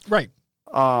things. Right.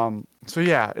 So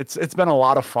yeah, it's been a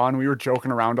lot of fun. We were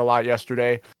joking around a lot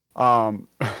yesterday. There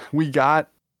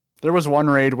was one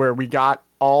raid where we got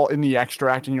all in the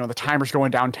extract and, the timer's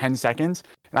going down 10 seconds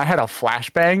and I had a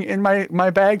flashbang in my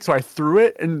bag. So I threw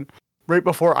it and right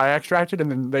before I extracted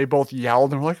and then they both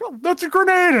yelled and were like, oh, that's a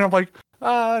grenade. And I'm like,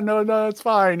 no, it's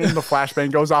fine. And the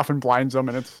flashbang goes off and blinds them.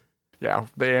 And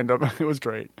they end up, it was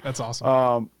great. That's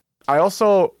awesome. I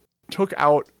also took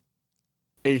out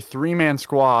a 3-man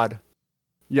squad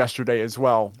yesterday as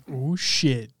well. Oh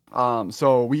shit.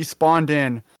 So we spawned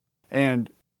in, and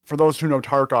for those who know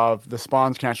Tarkov, the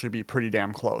spawns can actually be pretty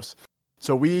damn close.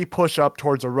 So we push up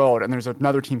towards a road, and there's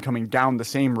another team coming down the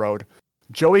same road.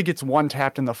 Joey gets one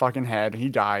tapped in the fucking head. He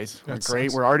dies. Like,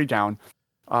 great, we're already down.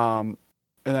 And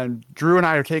then Drew and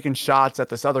I are taking shots at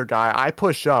this other guy. I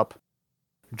push up.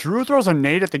 Drew throws a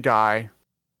nade at the guy,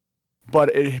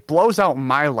 but it blows out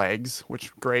my legs,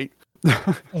 which great.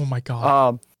 Oh my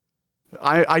god.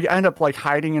 I end up like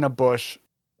hiding in a bush.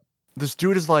 This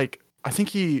dude is like,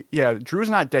 Drew's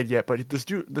not dead yet, but this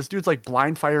dude's like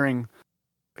blind firing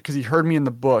because he heard me in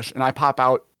the bush, and I pop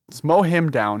out, mow him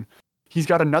down. He's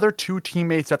got another 2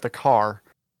 teammates at the car.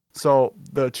 So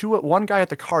one guy at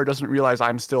the car doesn't realize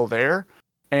I'm still there,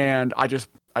 and I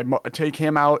take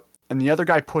him out, and the other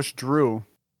guy pushed Drew.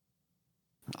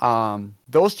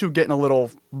 Those two get in a little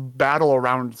battle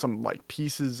around some like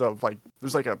pieces of like,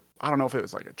 there's like I don't know if it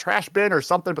was like a trash bin or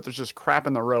something, but there's just crap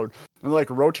in the road. And they're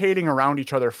like rotating around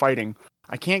each other fighting.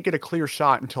 I can't get a clear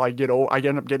shot until I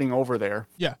end up getting over there.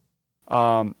 Yeah.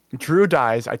 Drew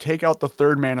dies. I take out the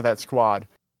 3rd man of that squad,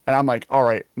 and I'm like, all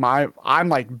right, I'm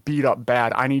like beat up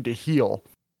bad. I need to heal.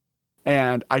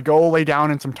 And I go lay down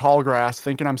in some tall grass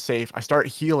thinking I'm safe. I start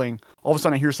healing. All of a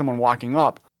sudden I hear someone walking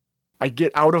up. I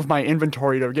get out of my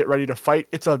inventory to get ready to fight.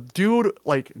 It's a dude,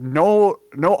 like, no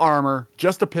armor,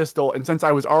 just a pistol. And since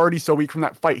I was already so weak from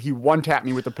that fight, he one-tapped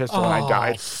me with the pistol and I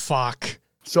died. Fuck.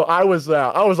 So I was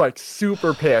like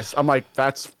super pissed. I'm like,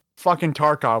 that's fucking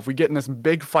Tarkov. We get in this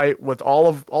big fight with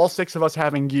all 6 of us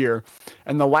having gear,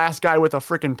 and the last guy with a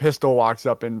freaking pistol walks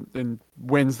up and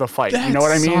wins the fight. That you know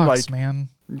what I mean? sucks, Like, man.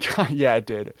 yeah, it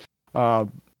did. But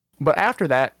after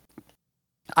that,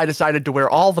 I decided to wear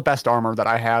all the best armor that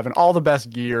I have and all the best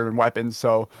gear and weapons.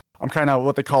 So I'm kind of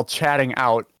what they call chatting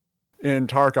out in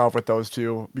Tarkov with those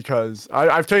two, because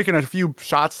I've taken a few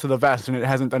shots to the vest and it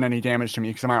hasn't done any damage to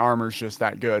me because my armor's just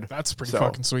that good. That's pretty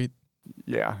fucking sweet.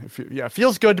 yeah, it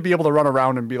feels good to be able to run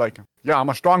around and be like, yeah, I'm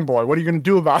a strong boy. What are you gonna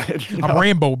do about it? You I'm know?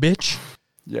 Rambo, bitch.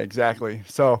 Yeah, exactly.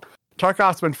 So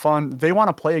Tarkov's been fun. They want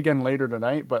to play again later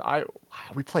tonight, but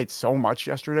we played so much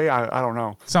yesterday. I don't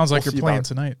know. Sounds like We'll you're see playing about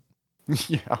tonight.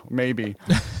 Yeah, maybe.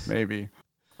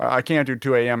 I can't do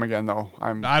 2 a.m. again though.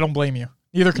 I don't blame you.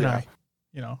 Neither can Yeah. I.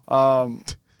 You know.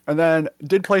 And then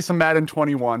did play some Madden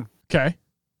 21. Okay.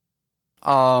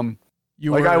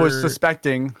 You I was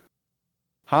suspecting.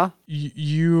 Huh?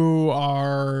 You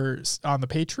are on the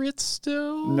Patriots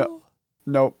still? No.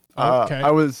 Nope. Okay. I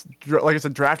was, like I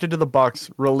said, drafted to the Bucks,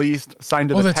 released, signed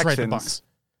to the that's Texans. right, the Bucks.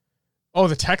 Oh,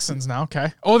 the Texans now.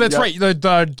 Okay. Oh, that's right.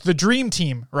 The dream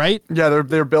team, right? Yeah,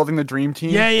 they're building the dream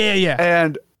team. Yeah.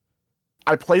 And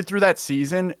I played through that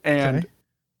season, and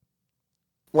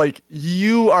like,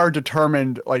 you are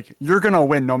determined, like, you're gonna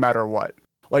win no matter what.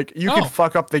 Like, you could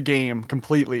fuck up the game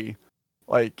completely,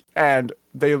 like, and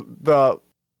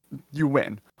you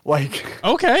win. Like,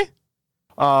 okay.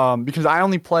 Because I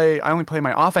only play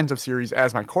my offensive series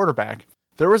as my quarterback.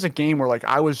 There was a game where like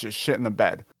I was just shit in the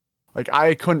bed. Like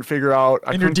I couldn't figure out.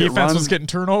 And your defense was getting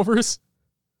turnovers?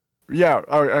 Yeah,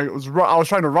 I was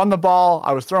trying to run the ball.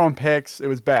 I was throwing picks. It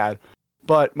was bad.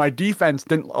 But my defense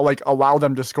didn't like allow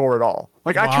them to score at all.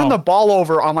 Like I turned the ball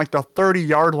over on like the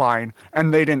 30-yard line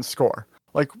and they didn't score.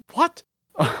 Like what?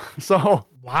 So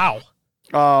wow.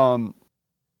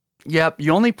 Yep,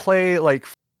 you only play like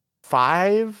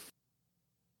 5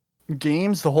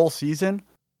 games the whole season,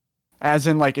 as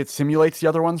in like it simulates the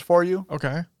other ones for you.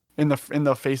 Okay. In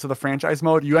the face of the franchise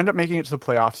mode, you end up making it to the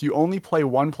playoffs. You only play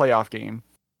 1 playoff game,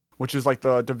 which is like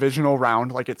the divisional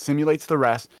round. Like it simulates the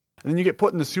rest, and then you get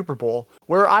put in the Super Bowl,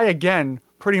 where I again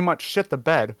pretty much shit the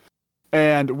bed,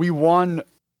 and we won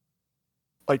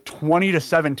like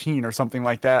 20-17 or something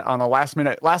like that on a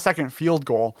last second field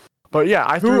goal. But yeah,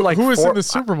 I threw like who was in the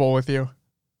Super Bowl with you?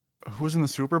 Who's in the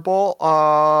Super Bowl?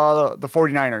 The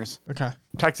 49ers. Okay.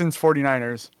 Texans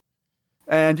 49ers.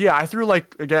 And yeah, I threw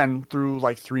like 3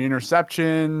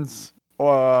 interceptions.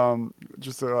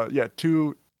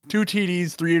 Two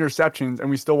TDs, 3 interceptions, and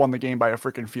we still won the game by a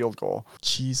freaking field goal.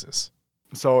 Jesus.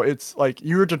 So it's like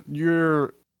your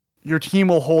team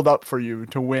will hold up for you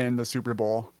to win the Super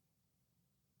Bowl.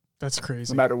 That's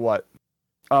crazy. No matter what.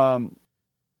 And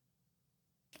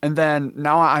then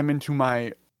now I'm into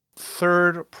my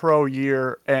 3rd pro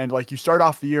year, and like you start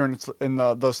off the year and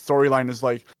the storyline is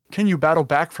like, can you battle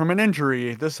back from an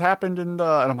injury? This happened and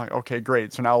I'm like, okay,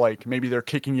 great. So now like maybe they're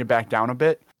kicking you back down a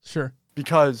bit. Sure.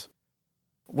 Because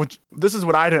this is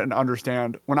what I didn't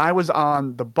understand. When I was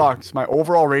on the Bucks, my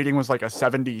overall rating was like a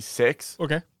 76.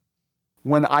 Okay.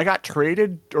 When I got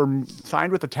traded or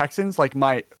signed with the Texans, like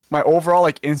my overall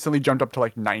like instantly jumped up to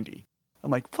like 90. I'm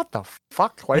like, what the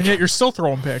fuck? Like, and yet you're still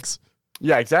throwing picks.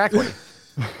 Yeah, exactly.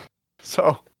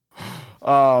 So,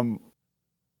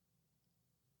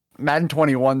 Madden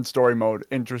 21 story mode,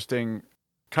 interesting.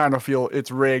 Kind of feel it's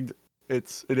rigged.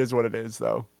 It is what it is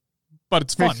though. But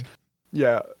it's fun.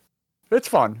 Yeah, it's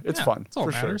fun. It's fun. That's all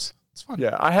for that matters. Sure. It's fun.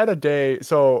 Yeah, I had a day.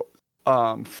 So,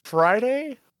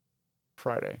 Friday.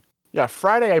 Yeah,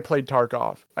 Friday I played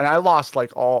Tarkov, and I lost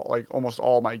almost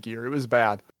all my gear. It was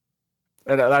bad.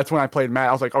 And that's when I played Madden.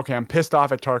 I was like, okay, I'm pissed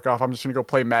off at Tarkov. I'm just gonna go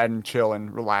play Madden, chill,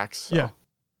 and relax. So yeah,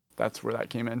 that's where that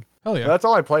came in. Hell yeah, that's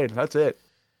all I played. That's it.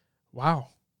 Wow.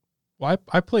 Well,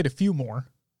 I played a few more.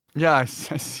 Yeah, I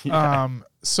see that.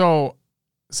 So,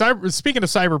 speaking of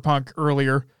Cyberpunk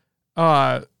earlier,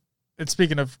 and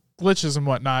speaking of glitches and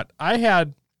whatnot,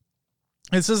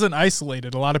 this isn't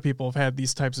isolated. A lot of people have had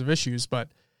these types of issues, but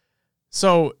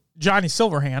so Johnny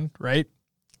Silverhand, right?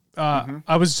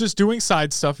 I was just doing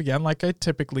side stuff again, like I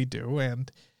typically do,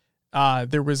 and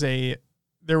there was a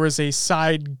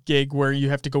side gig where you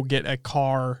have to go get a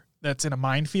car that's in a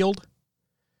minefield,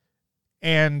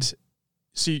 and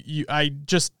so I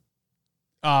just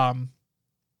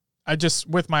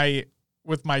with my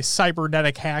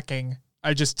cybernetic hacking,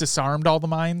 I just disarmed all the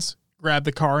mines, grabbed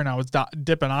the car, and I was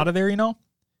dipping out of there, you know?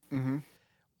 Mm-hmm.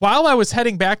 While I was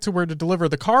heading back to where to deliver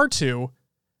the car to,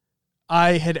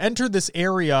 I had entered this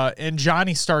area and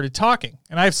Johnny started talking.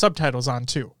 And I have subtitles on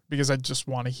too, because I just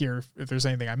want to hear if there's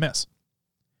anything I miss.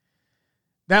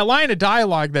 That line of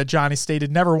dialogue that Johnny stated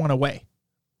never went away.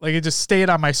 Like it just stayed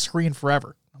on my screen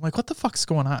forever. I'm like, what the fuck's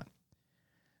going on?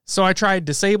 So I tried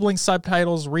disabling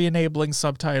subtitles, re-enabling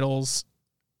subtitles,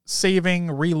 saving,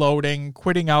 reloading,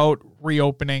 quitting out,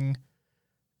 reopening.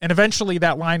 And eventually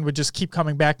that line would just keep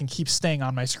coming back and keep staying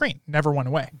on my screen. Never went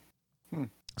away.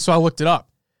 So I looked it up.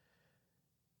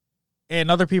 And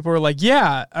other people were like,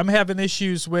 yeah, I'm having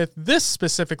issues with this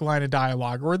specific line of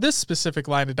dialogue or this specific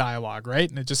line of dialogue, right?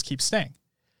 And it just keeps staying.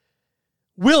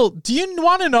 Will, do you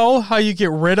want to know how you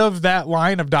get rid of that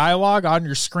line of dialogue on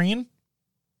your screen?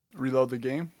 Reload the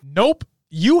game? Nope.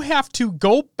 You have to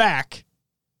go back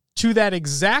to that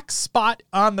exact spot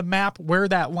on the map where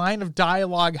that line of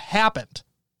dialogue happened.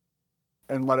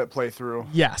 And let it play through.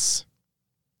 Yes.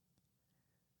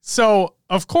 So,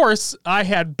 of course, I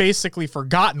had basically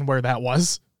forgotten where that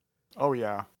was. Oh,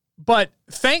 yeah. But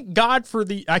thank God for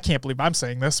I can't believe I'm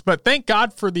saying this, but thank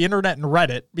God for the internet and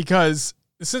Reddit, because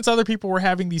since other people were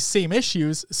having these same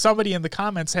issues, somebody in the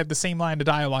comments had the same line of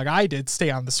dialogue I did stay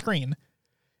on the screen.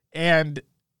 And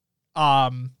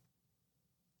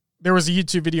there was a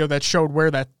YouTube video that showed where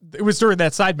it was during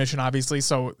that side mission, obviously.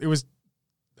 So it was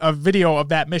a video of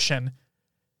that mission.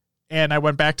 And I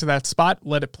went back to that spot,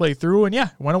 let it play through, and yeah,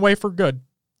 it went away for good.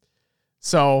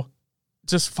 So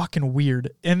just fucking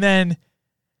weird. And then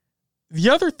the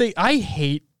other thing I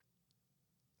hate,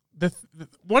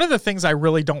 one of the things I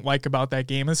really don't like about that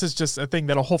game, this is just a thing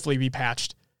that'll hopefully be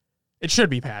patched. It should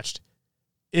be patched,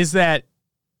 is that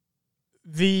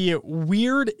the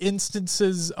weird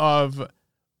instances of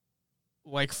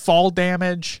like fall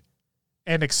damage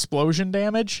and explosion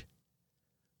damage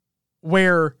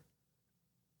where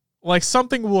like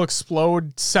something will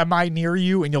explode semi near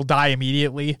you and you'll die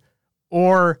immediately.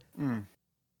 Or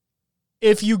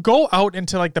if you go out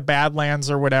into like the Badlands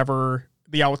or whatever,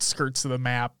 the outskirts of the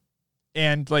map,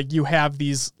 and like you have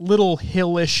these little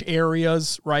hillish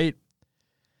areas, right?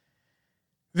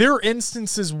 There are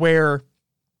instances where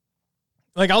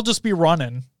like I'll just be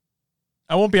running.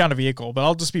 I won't be on a vehicle, but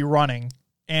I'll just be running.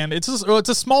 And it's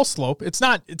a small slope. It's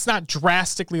not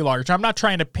drastically large. I'm not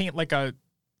trying to paint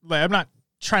I'm not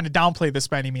trying to downplay this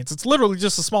by any means. It's literally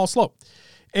just a small slope.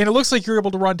 And it looks like you're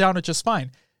able to run down it just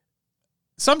fine.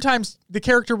 Sometimes the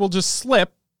character will just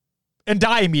slip and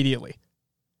die immediately.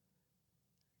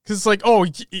 Because it's like, oh,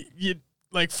 you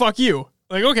like, fuck you.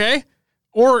 Like, okay.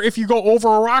 Or if you go over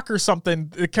a rock or something,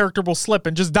 the character will slip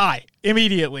and just die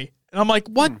immediately. And I'm like,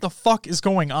 what the fuck is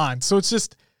going on? So it's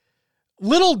just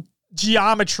little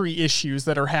geometry issues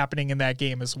that are happening in that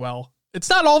game as well. It's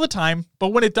not all the time, but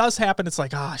when it does happen, it's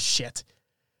like, shit.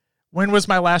 When was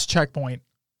my last checkpoint?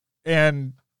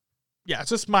 And yeah, it's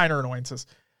just minor annoyances.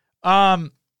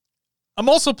 I'm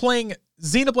also playing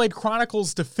Xenoblade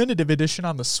Chronicles Definitive Edition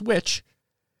on the Switch,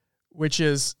 which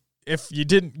is, if you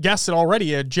didn't guess it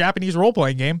already, a Japanese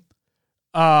role-playing game.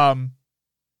 But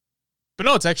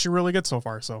no, it's actually really good so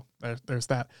far. So there's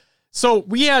that. So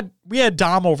we had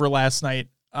Dom over last night,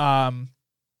 and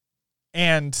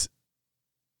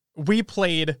we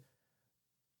played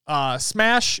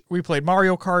Smash, we played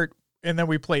Mario Kart, and then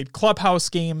we played Clubhouse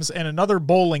games and another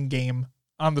bowling game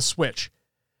on the Switch.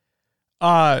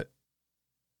 Sephiroth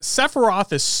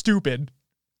is stupid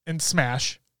in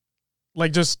Smash.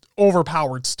 Like, just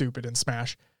overpowered stupid in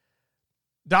Smash.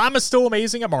 Dom is still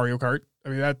amazing at Mario Kart. I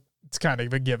mean, that's kind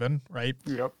of a given, right?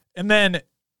 Yep. And then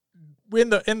in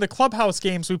the Clubhouse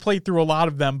games, we played through a lot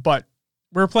of them, but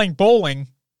we were playing bowling.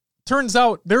 Turns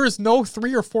out there is no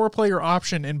 3 or 4 player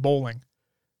option in bowling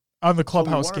on the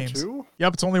Clubhouse games.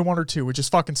 Yep, it's only 1 or 2, which is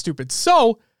fucking stupid.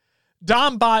 So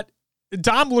Dom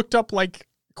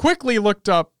quickly looked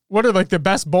up what are like the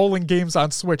best bowling games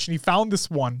on Switch, and he found this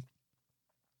one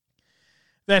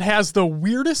that has the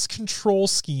weirdest control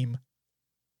scheme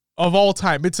of all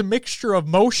time. It's a mixture of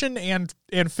motion and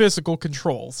physical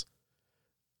controls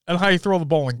and how you throw the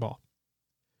bowling ball.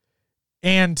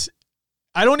 And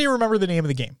I don't even remember the name of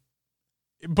the game,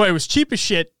 but it was cheap as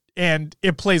shit and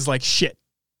it plays like shit.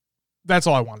 That's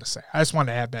all I wanted to say. I just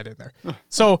wanted to add that in there.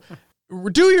 So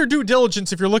do your due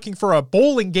diligence if you're looking for a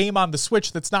bowling game on the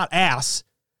Switch that's not ass.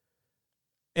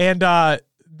 And I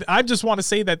just want to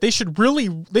say that they should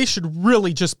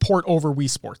really just port over Wii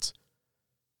Sports.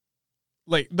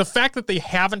 Like, the fact that they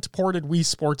haven't ported Wii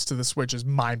Sports to the Switch is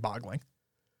mind-boggling.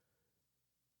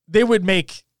 They would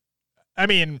make, I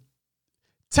mean,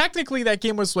 technically that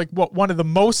game was like one of the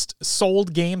most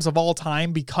sold games of all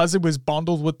time because it was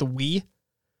bundled with the Wii.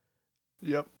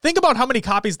 Yep. Think about how many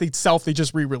copies they'd sell if they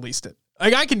just re-released it.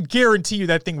 Like, I can guarantee you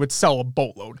that thing would sell a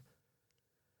boatload.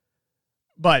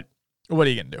 But what are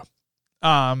you gonna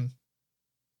do?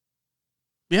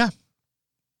 Yeah.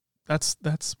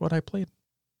 That's what I played.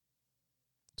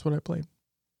 That's what I played.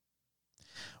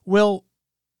 Well,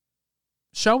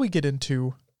 shall we get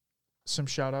into some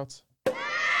shout outs?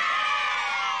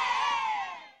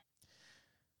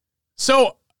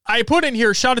 So I put in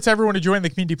here, shout out to everyone who joined the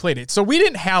community playdate. So we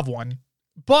didn't have one,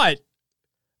 but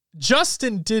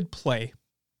Justin did play.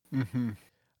 Mm-hmm.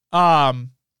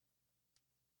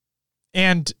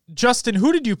 And Justin,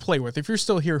 who did you play with? If you're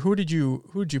still here, who did you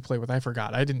play with? I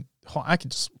forgot. I don't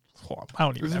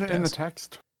even Isn't have it to in the ask.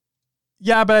 text?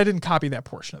 Yeah, but I didn't copy that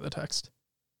portion of the text.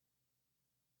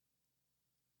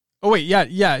 Oh, wait.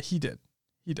 Yeah, he did.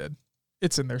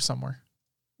 It's in there somewhere.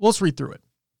 Let's read through it.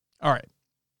 All right.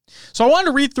 So I wanted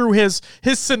to read through his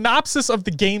synopsis of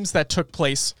the games that took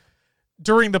place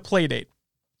during the play date.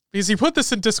 Because he put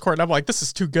this in Discord, and I'm like, this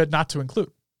is too good not to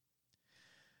include.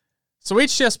 So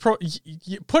HCS Pro,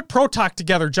 put Pro Talk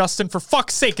together, Justin, for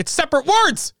fuck's sake. It's separate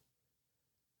words.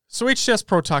 So HCS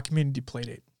Pro Talk community play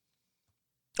date.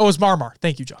 Oh, it's Marmar.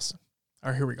 Thank you, Justin.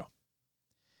 All right, here we go.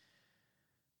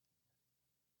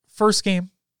 First game.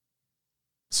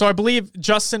 So I believe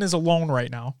Justin is alone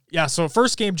right now. Yeah, so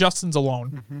first game, Justin's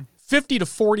alone.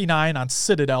 50-49 on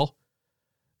Citadel.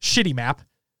 Shitty map,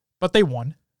 but they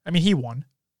won. I mean, he won.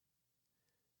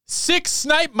 6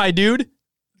 snipe, my dude.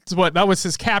 That was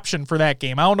his caption for that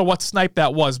game. I don't know what snipe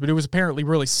that was, but it was apparently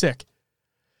really sick.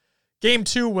 Game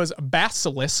 2 was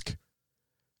Basilisk.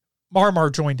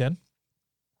 Marmar joined in.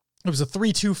 It was a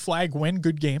 3-2 flag win.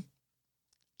 Good game.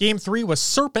 Game 3 was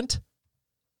Serpent.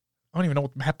 I don't even know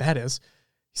what map that is.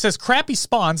 He says, crappy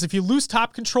spawns. If you lose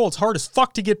top control, it's hard as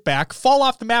fuck to get back. Fall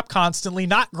off the map constantly.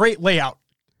 Not great layout.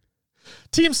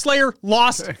 Team Slayer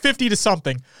lost 50 to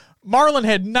something. Marlon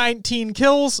had 19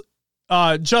 kills.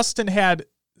 Justin had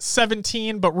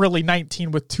 17, but really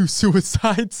 19 with 2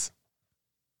 suicides.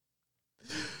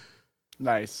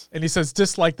 Nice. And he says,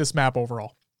 dislike this map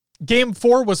overall. Game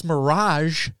 4 was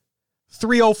Mirage.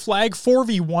 3-0 flag,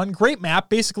 4v1. Great map,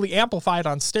 basically amplified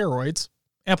on steroids.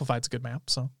 Amplified's a good map,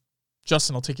 so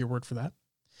Justin will take your word for that.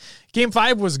 Game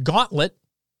 5 was Gauntlet.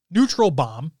 Neutral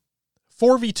bomb.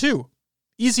 4v2.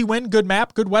 Easy win, good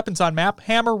map, good weapons on map.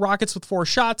 Hammer, rockets with 4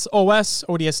 shots. OS,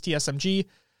 ODST, SMG,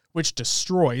 which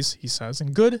destroys, he says,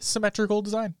 and good symmetrical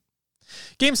design.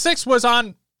 Game 6 was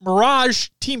on Mirage,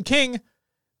 Team King.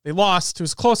 They lost. It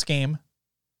was a close game.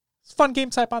 It's a fun game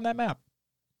type on that map.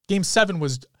 Game 7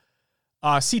 was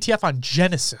CTF on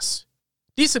Genesis.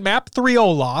 Decent map,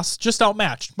 3-0 loss, just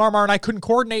outmatched. Marmar and I couldn't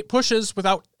coordinate pushes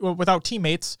without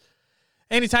teammates.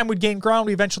 Anytime we'd gain ground,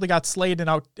 we eventually got slayed, and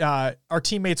our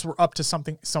teammates were up to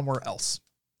something somewhere else.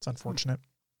 It's unfortunate.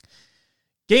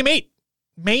 Game 8,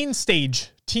 main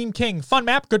stage, Team King. Fun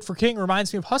map, good for King.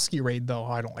 Reminds me of Husky Raid, though.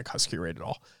 I don't like Husky Raid at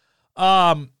all.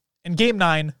 And Game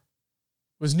 9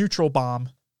 was Neutral Bomb.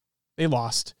 They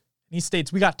lost. And he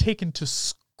states, we got taken to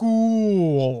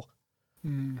school.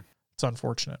 It's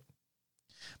unfortunate.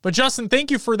 But Justin,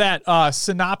 thank you for that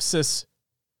synopsis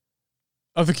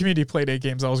of the community playdate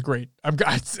games. That was great. I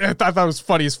thought that was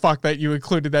funny as fuck that you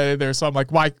included that in there. So I'm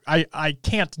like, why? I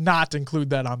can't not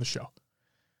include that on the show.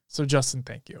 So Justin,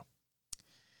 thank you.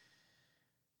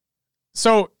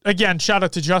 So again, shout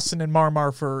out to Justin and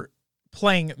Marmar for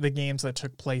playing the games that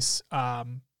took place.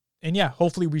 And yeah,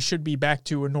 hopefully we should be back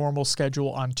to a normal schedule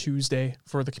on Tuesday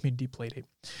for the community playdate.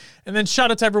 And then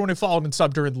shout out to everyone who followed and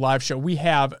subbed during the live show. We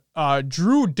have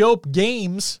Drew Dope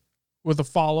Games with a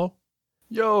follow.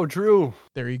 Yo, Drew.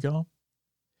 There you go.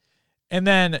 And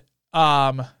then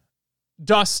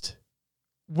Dust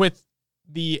with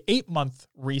the 8-month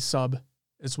resub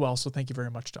as well. So thank you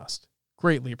very much, Dust.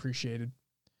 Greatly appreciated.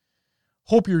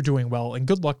 Hope you're doing well, and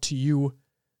good luck to you,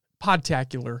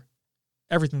 Podtacular,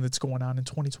 everything that's going on in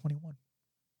 2021.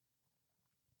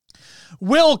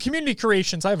 Will, community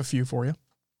creations, I have a few for you.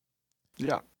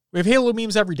 Yeah. We have Halo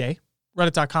memes every day.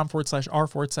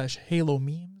 Reddit.com/r/Halo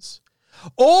memes.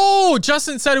 Oh,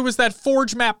 Justin said it was that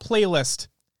Forge Map playlist.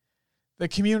 The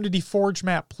community Forge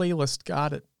Map playlist.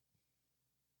 Got it.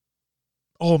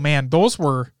 Oh, man, those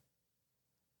were...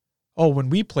 Oh, when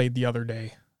we played the other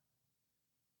day,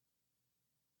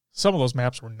 some of those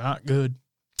maps were not good.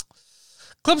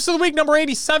 Clips of the week, number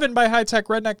 87 by High Tech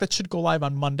Redneck. That should go live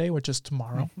on Monday, which is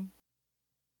tomorrow.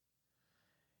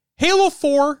 Halo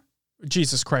 4.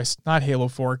 Jesus Christ, not Halo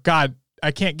 4. God,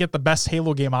 I can't get the best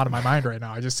Halo game out of my mind right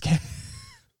now. I just can't.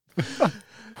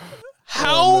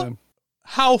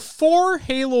 How 4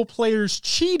 Halo players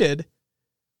cheated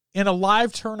in a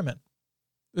live tournament.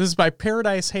 This is by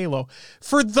Paradise Halo.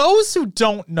 For those who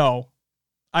don't know,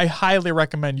 I highly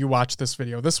recommend you watch this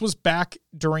video. This was back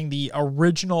during the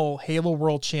original Halo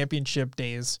World Championship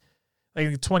days, like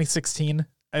 2016,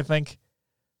 I think.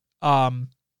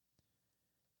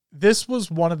 This was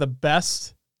one of the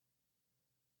best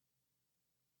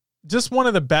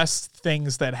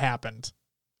things that happened,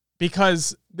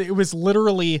 because it was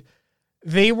literally,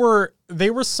 they were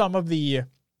some of the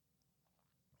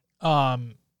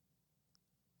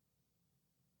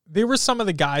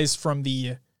guys from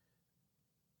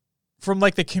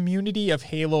like the community of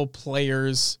Halo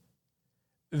players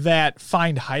that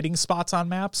find hiding spots on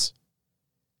maps,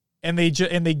 and they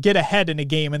get ahead in a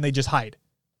game and they just hide.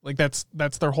 Like that's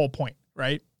their whole point,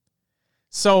 right?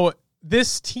 So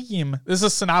this team, this is a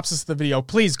synopsis of the video.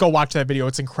 Please go watch that video.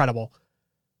 It's incredible.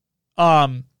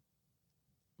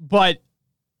 But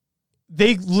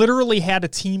they literally had a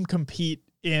team compete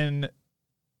in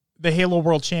the Halo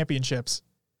World Championships.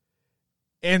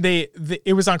 And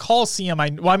it was on Coliseum.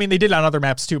 They did it on other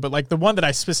maps too, but like the one that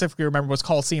I specifically remember was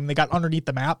Coliseum. They got underneath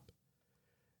the map.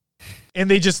 And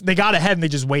they got ahead and they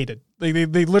just waited. They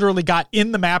literally got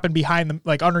in the map and behind them,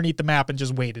 like underneath the map, and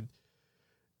just waited.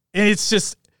 And it's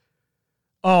just,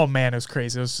 oh man, it was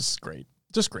crazy. It was just great.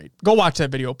 Just great. Go watch that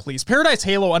video, please. Paradise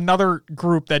Halo, another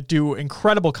group that do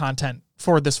incredible content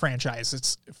for this franchise.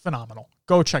 It's phenomenal.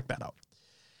 Go check that out.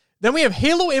 Then we have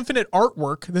Halo Infinite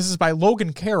artwork. This is by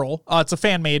Logan Carroll. It's a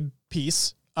fan-made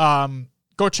piece.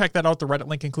 Go check that out. The Reddit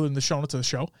link included in the show notes of the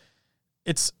show.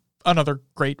 It's another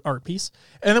great art piece.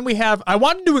 And then we have, I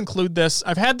wanted to include this.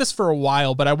 I've had this for a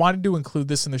while, but I wanted to include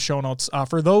this in the show notes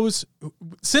for those,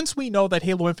 since we know that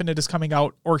Halo Infinite is coming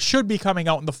out or should be coming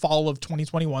out in the fall of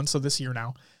 2021. So this year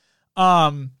now,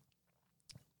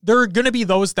 there are going to be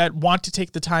those that want to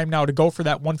take the time now to go for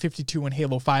that 152 in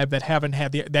Halo 5 that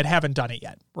haven't done it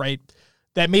yet, right?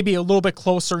 That may be a little bit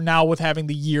closer now with having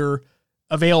the year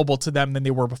available to them than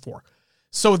they were before.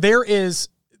 So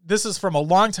this is from a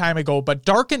long time ago, but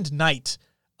Darkened Knight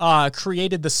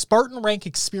created the Spartan rank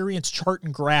experience chart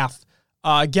and graph.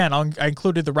 Again, I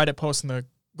included the Reddit post in the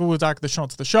Google Doc, the show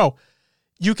notes of the show.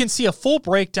 You can see a full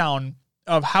breakdown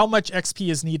of how much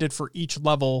XP is needed for each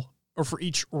level, or for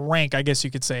each rank, I guess you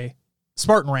could say,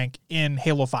 Spartan rank in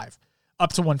Halo 5,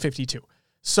 up to 152.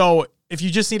 So if you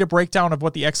just need a breakdown of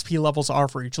what the XP levels are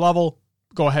for each level,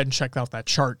 go ahead and check out that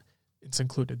chart. It's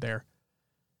included there.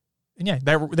 And yeah,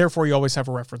 therefore you always have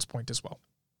a reference point as well.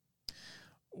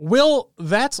 Will,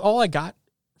 that's all I got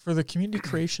for the community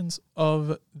creations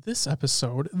of this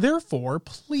episode. Therefore,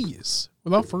 please,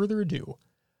 without further ado,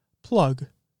 plug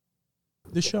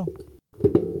the show.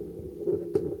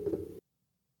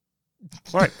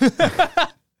 All right.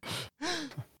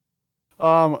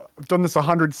 I've done this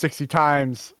 160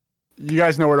 times. You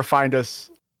guys know where to find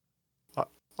us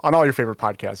on all your favorite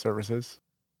podcast services.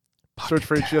 Search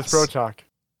for HCS Pro Talk.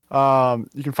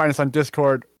 You can find us on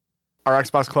Discord, our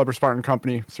Xbox Club or Spartan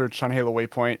Company. Search on Halo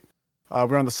Waypoint.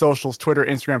 We're on the socials, Twitter,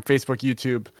 Instagram, Facebook,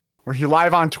 YouTube. We're here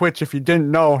live on Twitch. If you didn't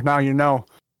know, now you know.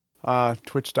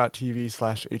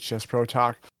 Twitch.tv/HCS Pro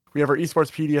Talk. We have our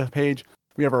Esportspedia page.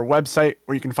 We have our website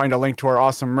where you can find a link to our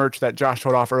awesome merch that Josh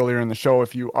showed off earlier in the show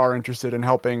if you are interested in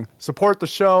helping support the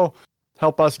show,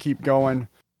 help us keep going,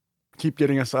 keep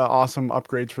getting us awesome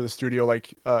upgrades for the studio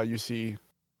like you see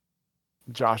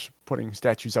Josh putting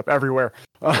statues up everywhere.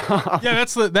 Yeah,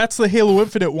 that's the Halo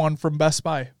Infinite one from Best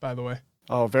Buy, by the way.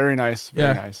 Oh, very nice.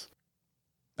 Very nice.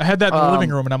 I had that in the living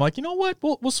room, and I'm like, you know what?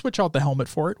 We'll switch out the helmet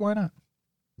for it. Why not?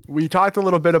 We talked a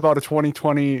little bit about a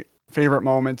 2020 favorite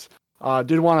moments.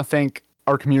 Did want to thank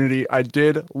our community. I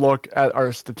did look at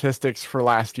our statistics for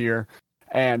last year,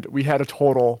 and we had a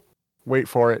total, wait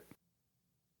for it,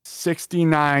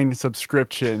 69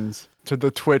 subscriptions to the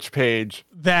Twitch page.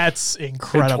 That's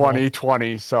incredible. In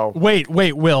 2020. So wait,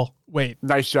 Will.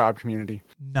 Nice job, community.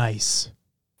 Nice.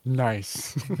 So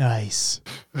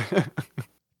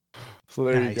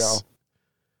there you go.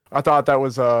 I thought that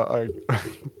was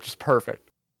just perfect.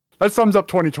 That sums up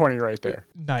 2020 right there.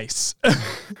 Nice.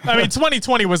 I mean,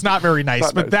 2020 was not very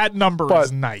nice, but that number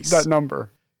is nice. That number.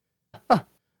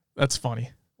 That's funny.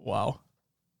 Wow.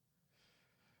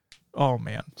 Oh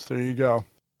man. So there you go.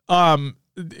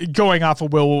 Going off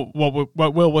of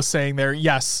what Will was saying there,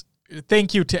 yes,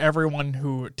 thank you to everyone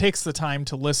who takes the time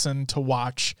to listen, to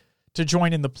watch, to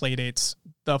join in the playdates,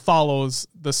 the follows,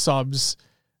 the subs,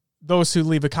 those who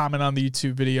leave a comment on the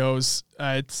YouTube videos.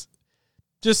 It's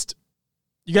just,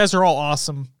 you guys are all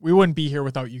awesome. We wouldn't be here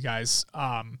without you guys.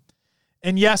 And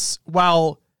yes,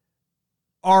 while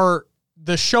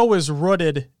the show is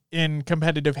rooted in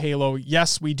competitive Halo,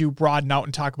 yes, we do broaden out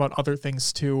and talk about other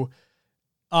things too.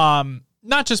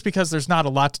 Not just because there's not a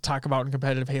lot to talk about in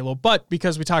competitive Halo, but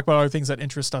because we talk about other things that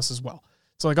interest us as well.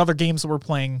 So like other games that we're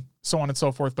playing, so on and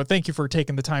so forth. But thank you for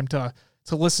taking the time to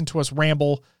listen to us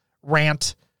ramble,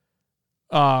 rant.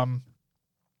 Yeah,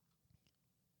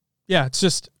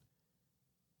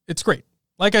 it's great.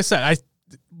 Like I said,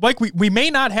 we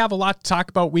may not have a lot to talk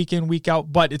about week in, week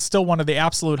out, but it's still one of the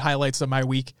absolute highlights of my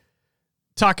week.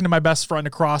 Talking to my best friend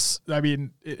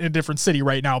in a different city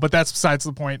right now, but that's besides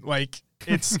the point. Like,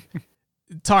 it's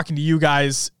talking to you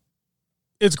guys.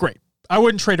 It's great. I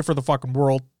wouldn't trade it for the fucking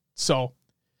world. So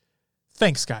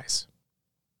thanks, guys.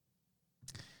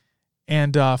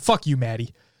 And fuck you,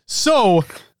 Maddie. So,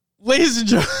 ladies and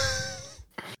gentlemen.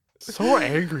 So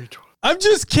angry. I'm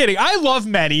just kidding. I love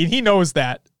Maddie, and he knows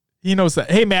that. He knows that.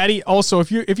 Hey, Maddie, also,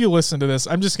 if you listen to this,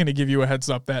 I'm just going to give you a heads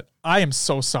up that I am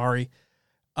so sorry.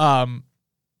 I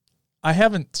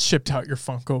haven't shipped out your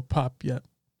Funko Pop yet.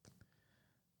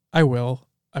 I will.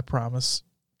 I promise.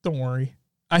 Don't worry.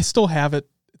 I still have it.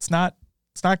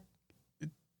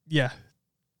 Yeah,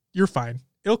 you're fine.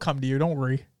 It'll come to you. Don't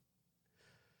worry.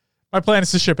 My plan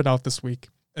is to ship it out this week,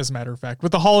 as a matter of fact.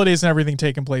 With the holidays and everything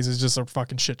taking place, it's just a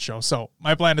fucking shit show. So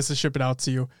my plan is to ship it out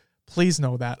to you. Please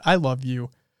know that. I love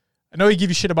you. I know you give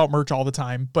you shit about merch all the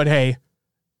time, but hey,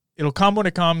 it'll come when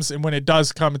it comes, and when it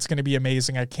does come, it's going to be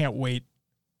amazing. I can't wait.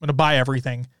 I'm going to buy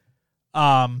everything.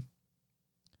 I'm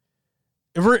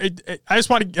going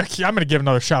to give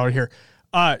another shout out here.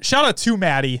 Shout out to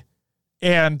Maddie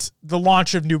and the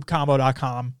launch of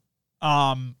noobcombo.com.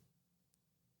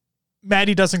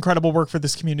 Maddie does incredible work for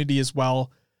this community as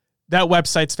well. That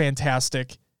website's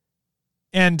fantastic.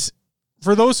 And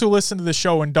for those who listen to the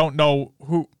show and don't know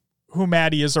who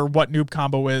Maddie is or what Noob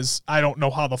Combo is, I don't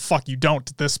know how the fuck you don't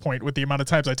at this point with the amount of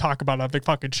times I talk about it on the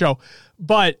fucking show.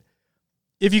 But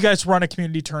if you guys run a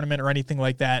community tournament or anything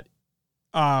like that,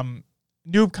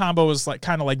 Noob Combo is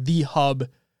kind of like the hub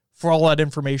for all that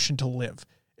information to live.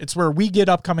 It's where we get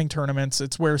upcoming tournaments.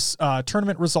 It's where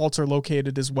tournament results are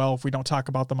located as well if we don't talk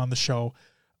about them on the show.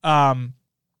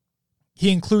 He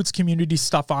includes community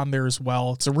stuff on there as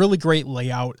well. It's a really great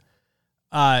layout.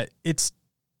 And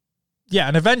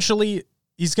eventually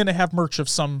he's going to have merch of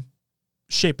some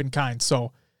shape and kind.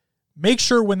 So make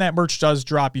sure when that merch does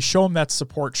drop, you show him that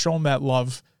support, show him that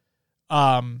love.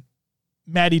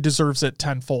 Maddie deserves it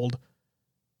tenfold.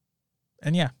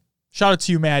 And yeah, shout out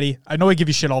to you, Maddie. I know I give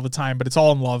you shit all the time, but it's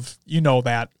all in love. You know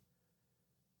that.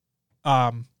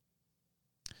 Yeah,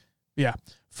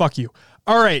 fuck you.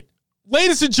 All right,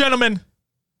 ladies and gentlemen,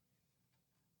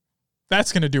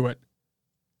 that's going to do it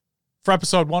for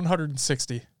episode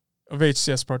 160 of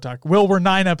HCS Pro Talk. Will, we're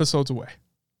 9 episodes away.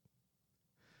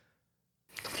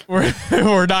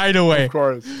 We're 9 away. Of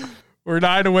course. We're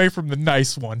 9 away from the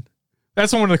nice one.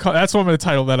 That's what I'm going to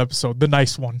title that episode, The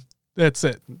Nice One. That's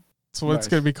it. That's what it's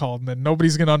going to be called. And then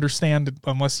nobody's going to understand it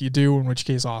unless you do, in which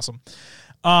case, awesome.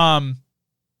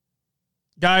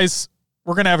 Guys,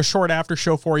 we're going to have a short after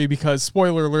show for you because,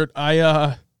 spoiler alert,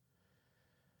 I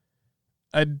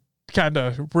kind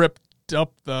of ripped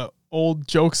up the old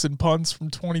jokes and puns from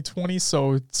 2020.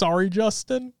 So sorry,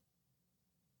 Justin.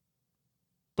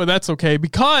 But that's okay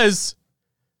because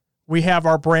we have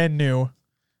our brand new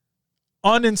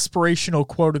uninspirational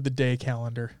quote of the day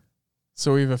calendar.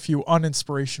 So we have a few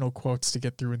uninspirational quotes to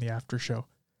get through in the after show.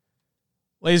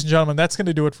 Ladies and gentlemen, that's going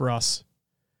to do it for us.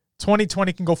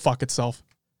 2020 can go fuck itself.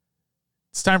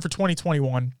 It's time for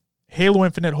 2021. Halo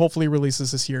Infinite hopefully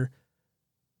releases this year.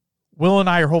 Will and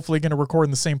I are hopefully going to record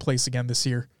in the same place again this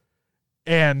year.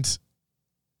 And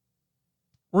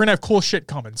we're going to have cool shit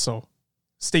coming, so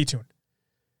stay tuned.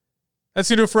 That's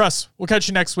going to do it for us. We'll catch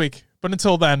you next week. But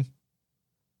until then,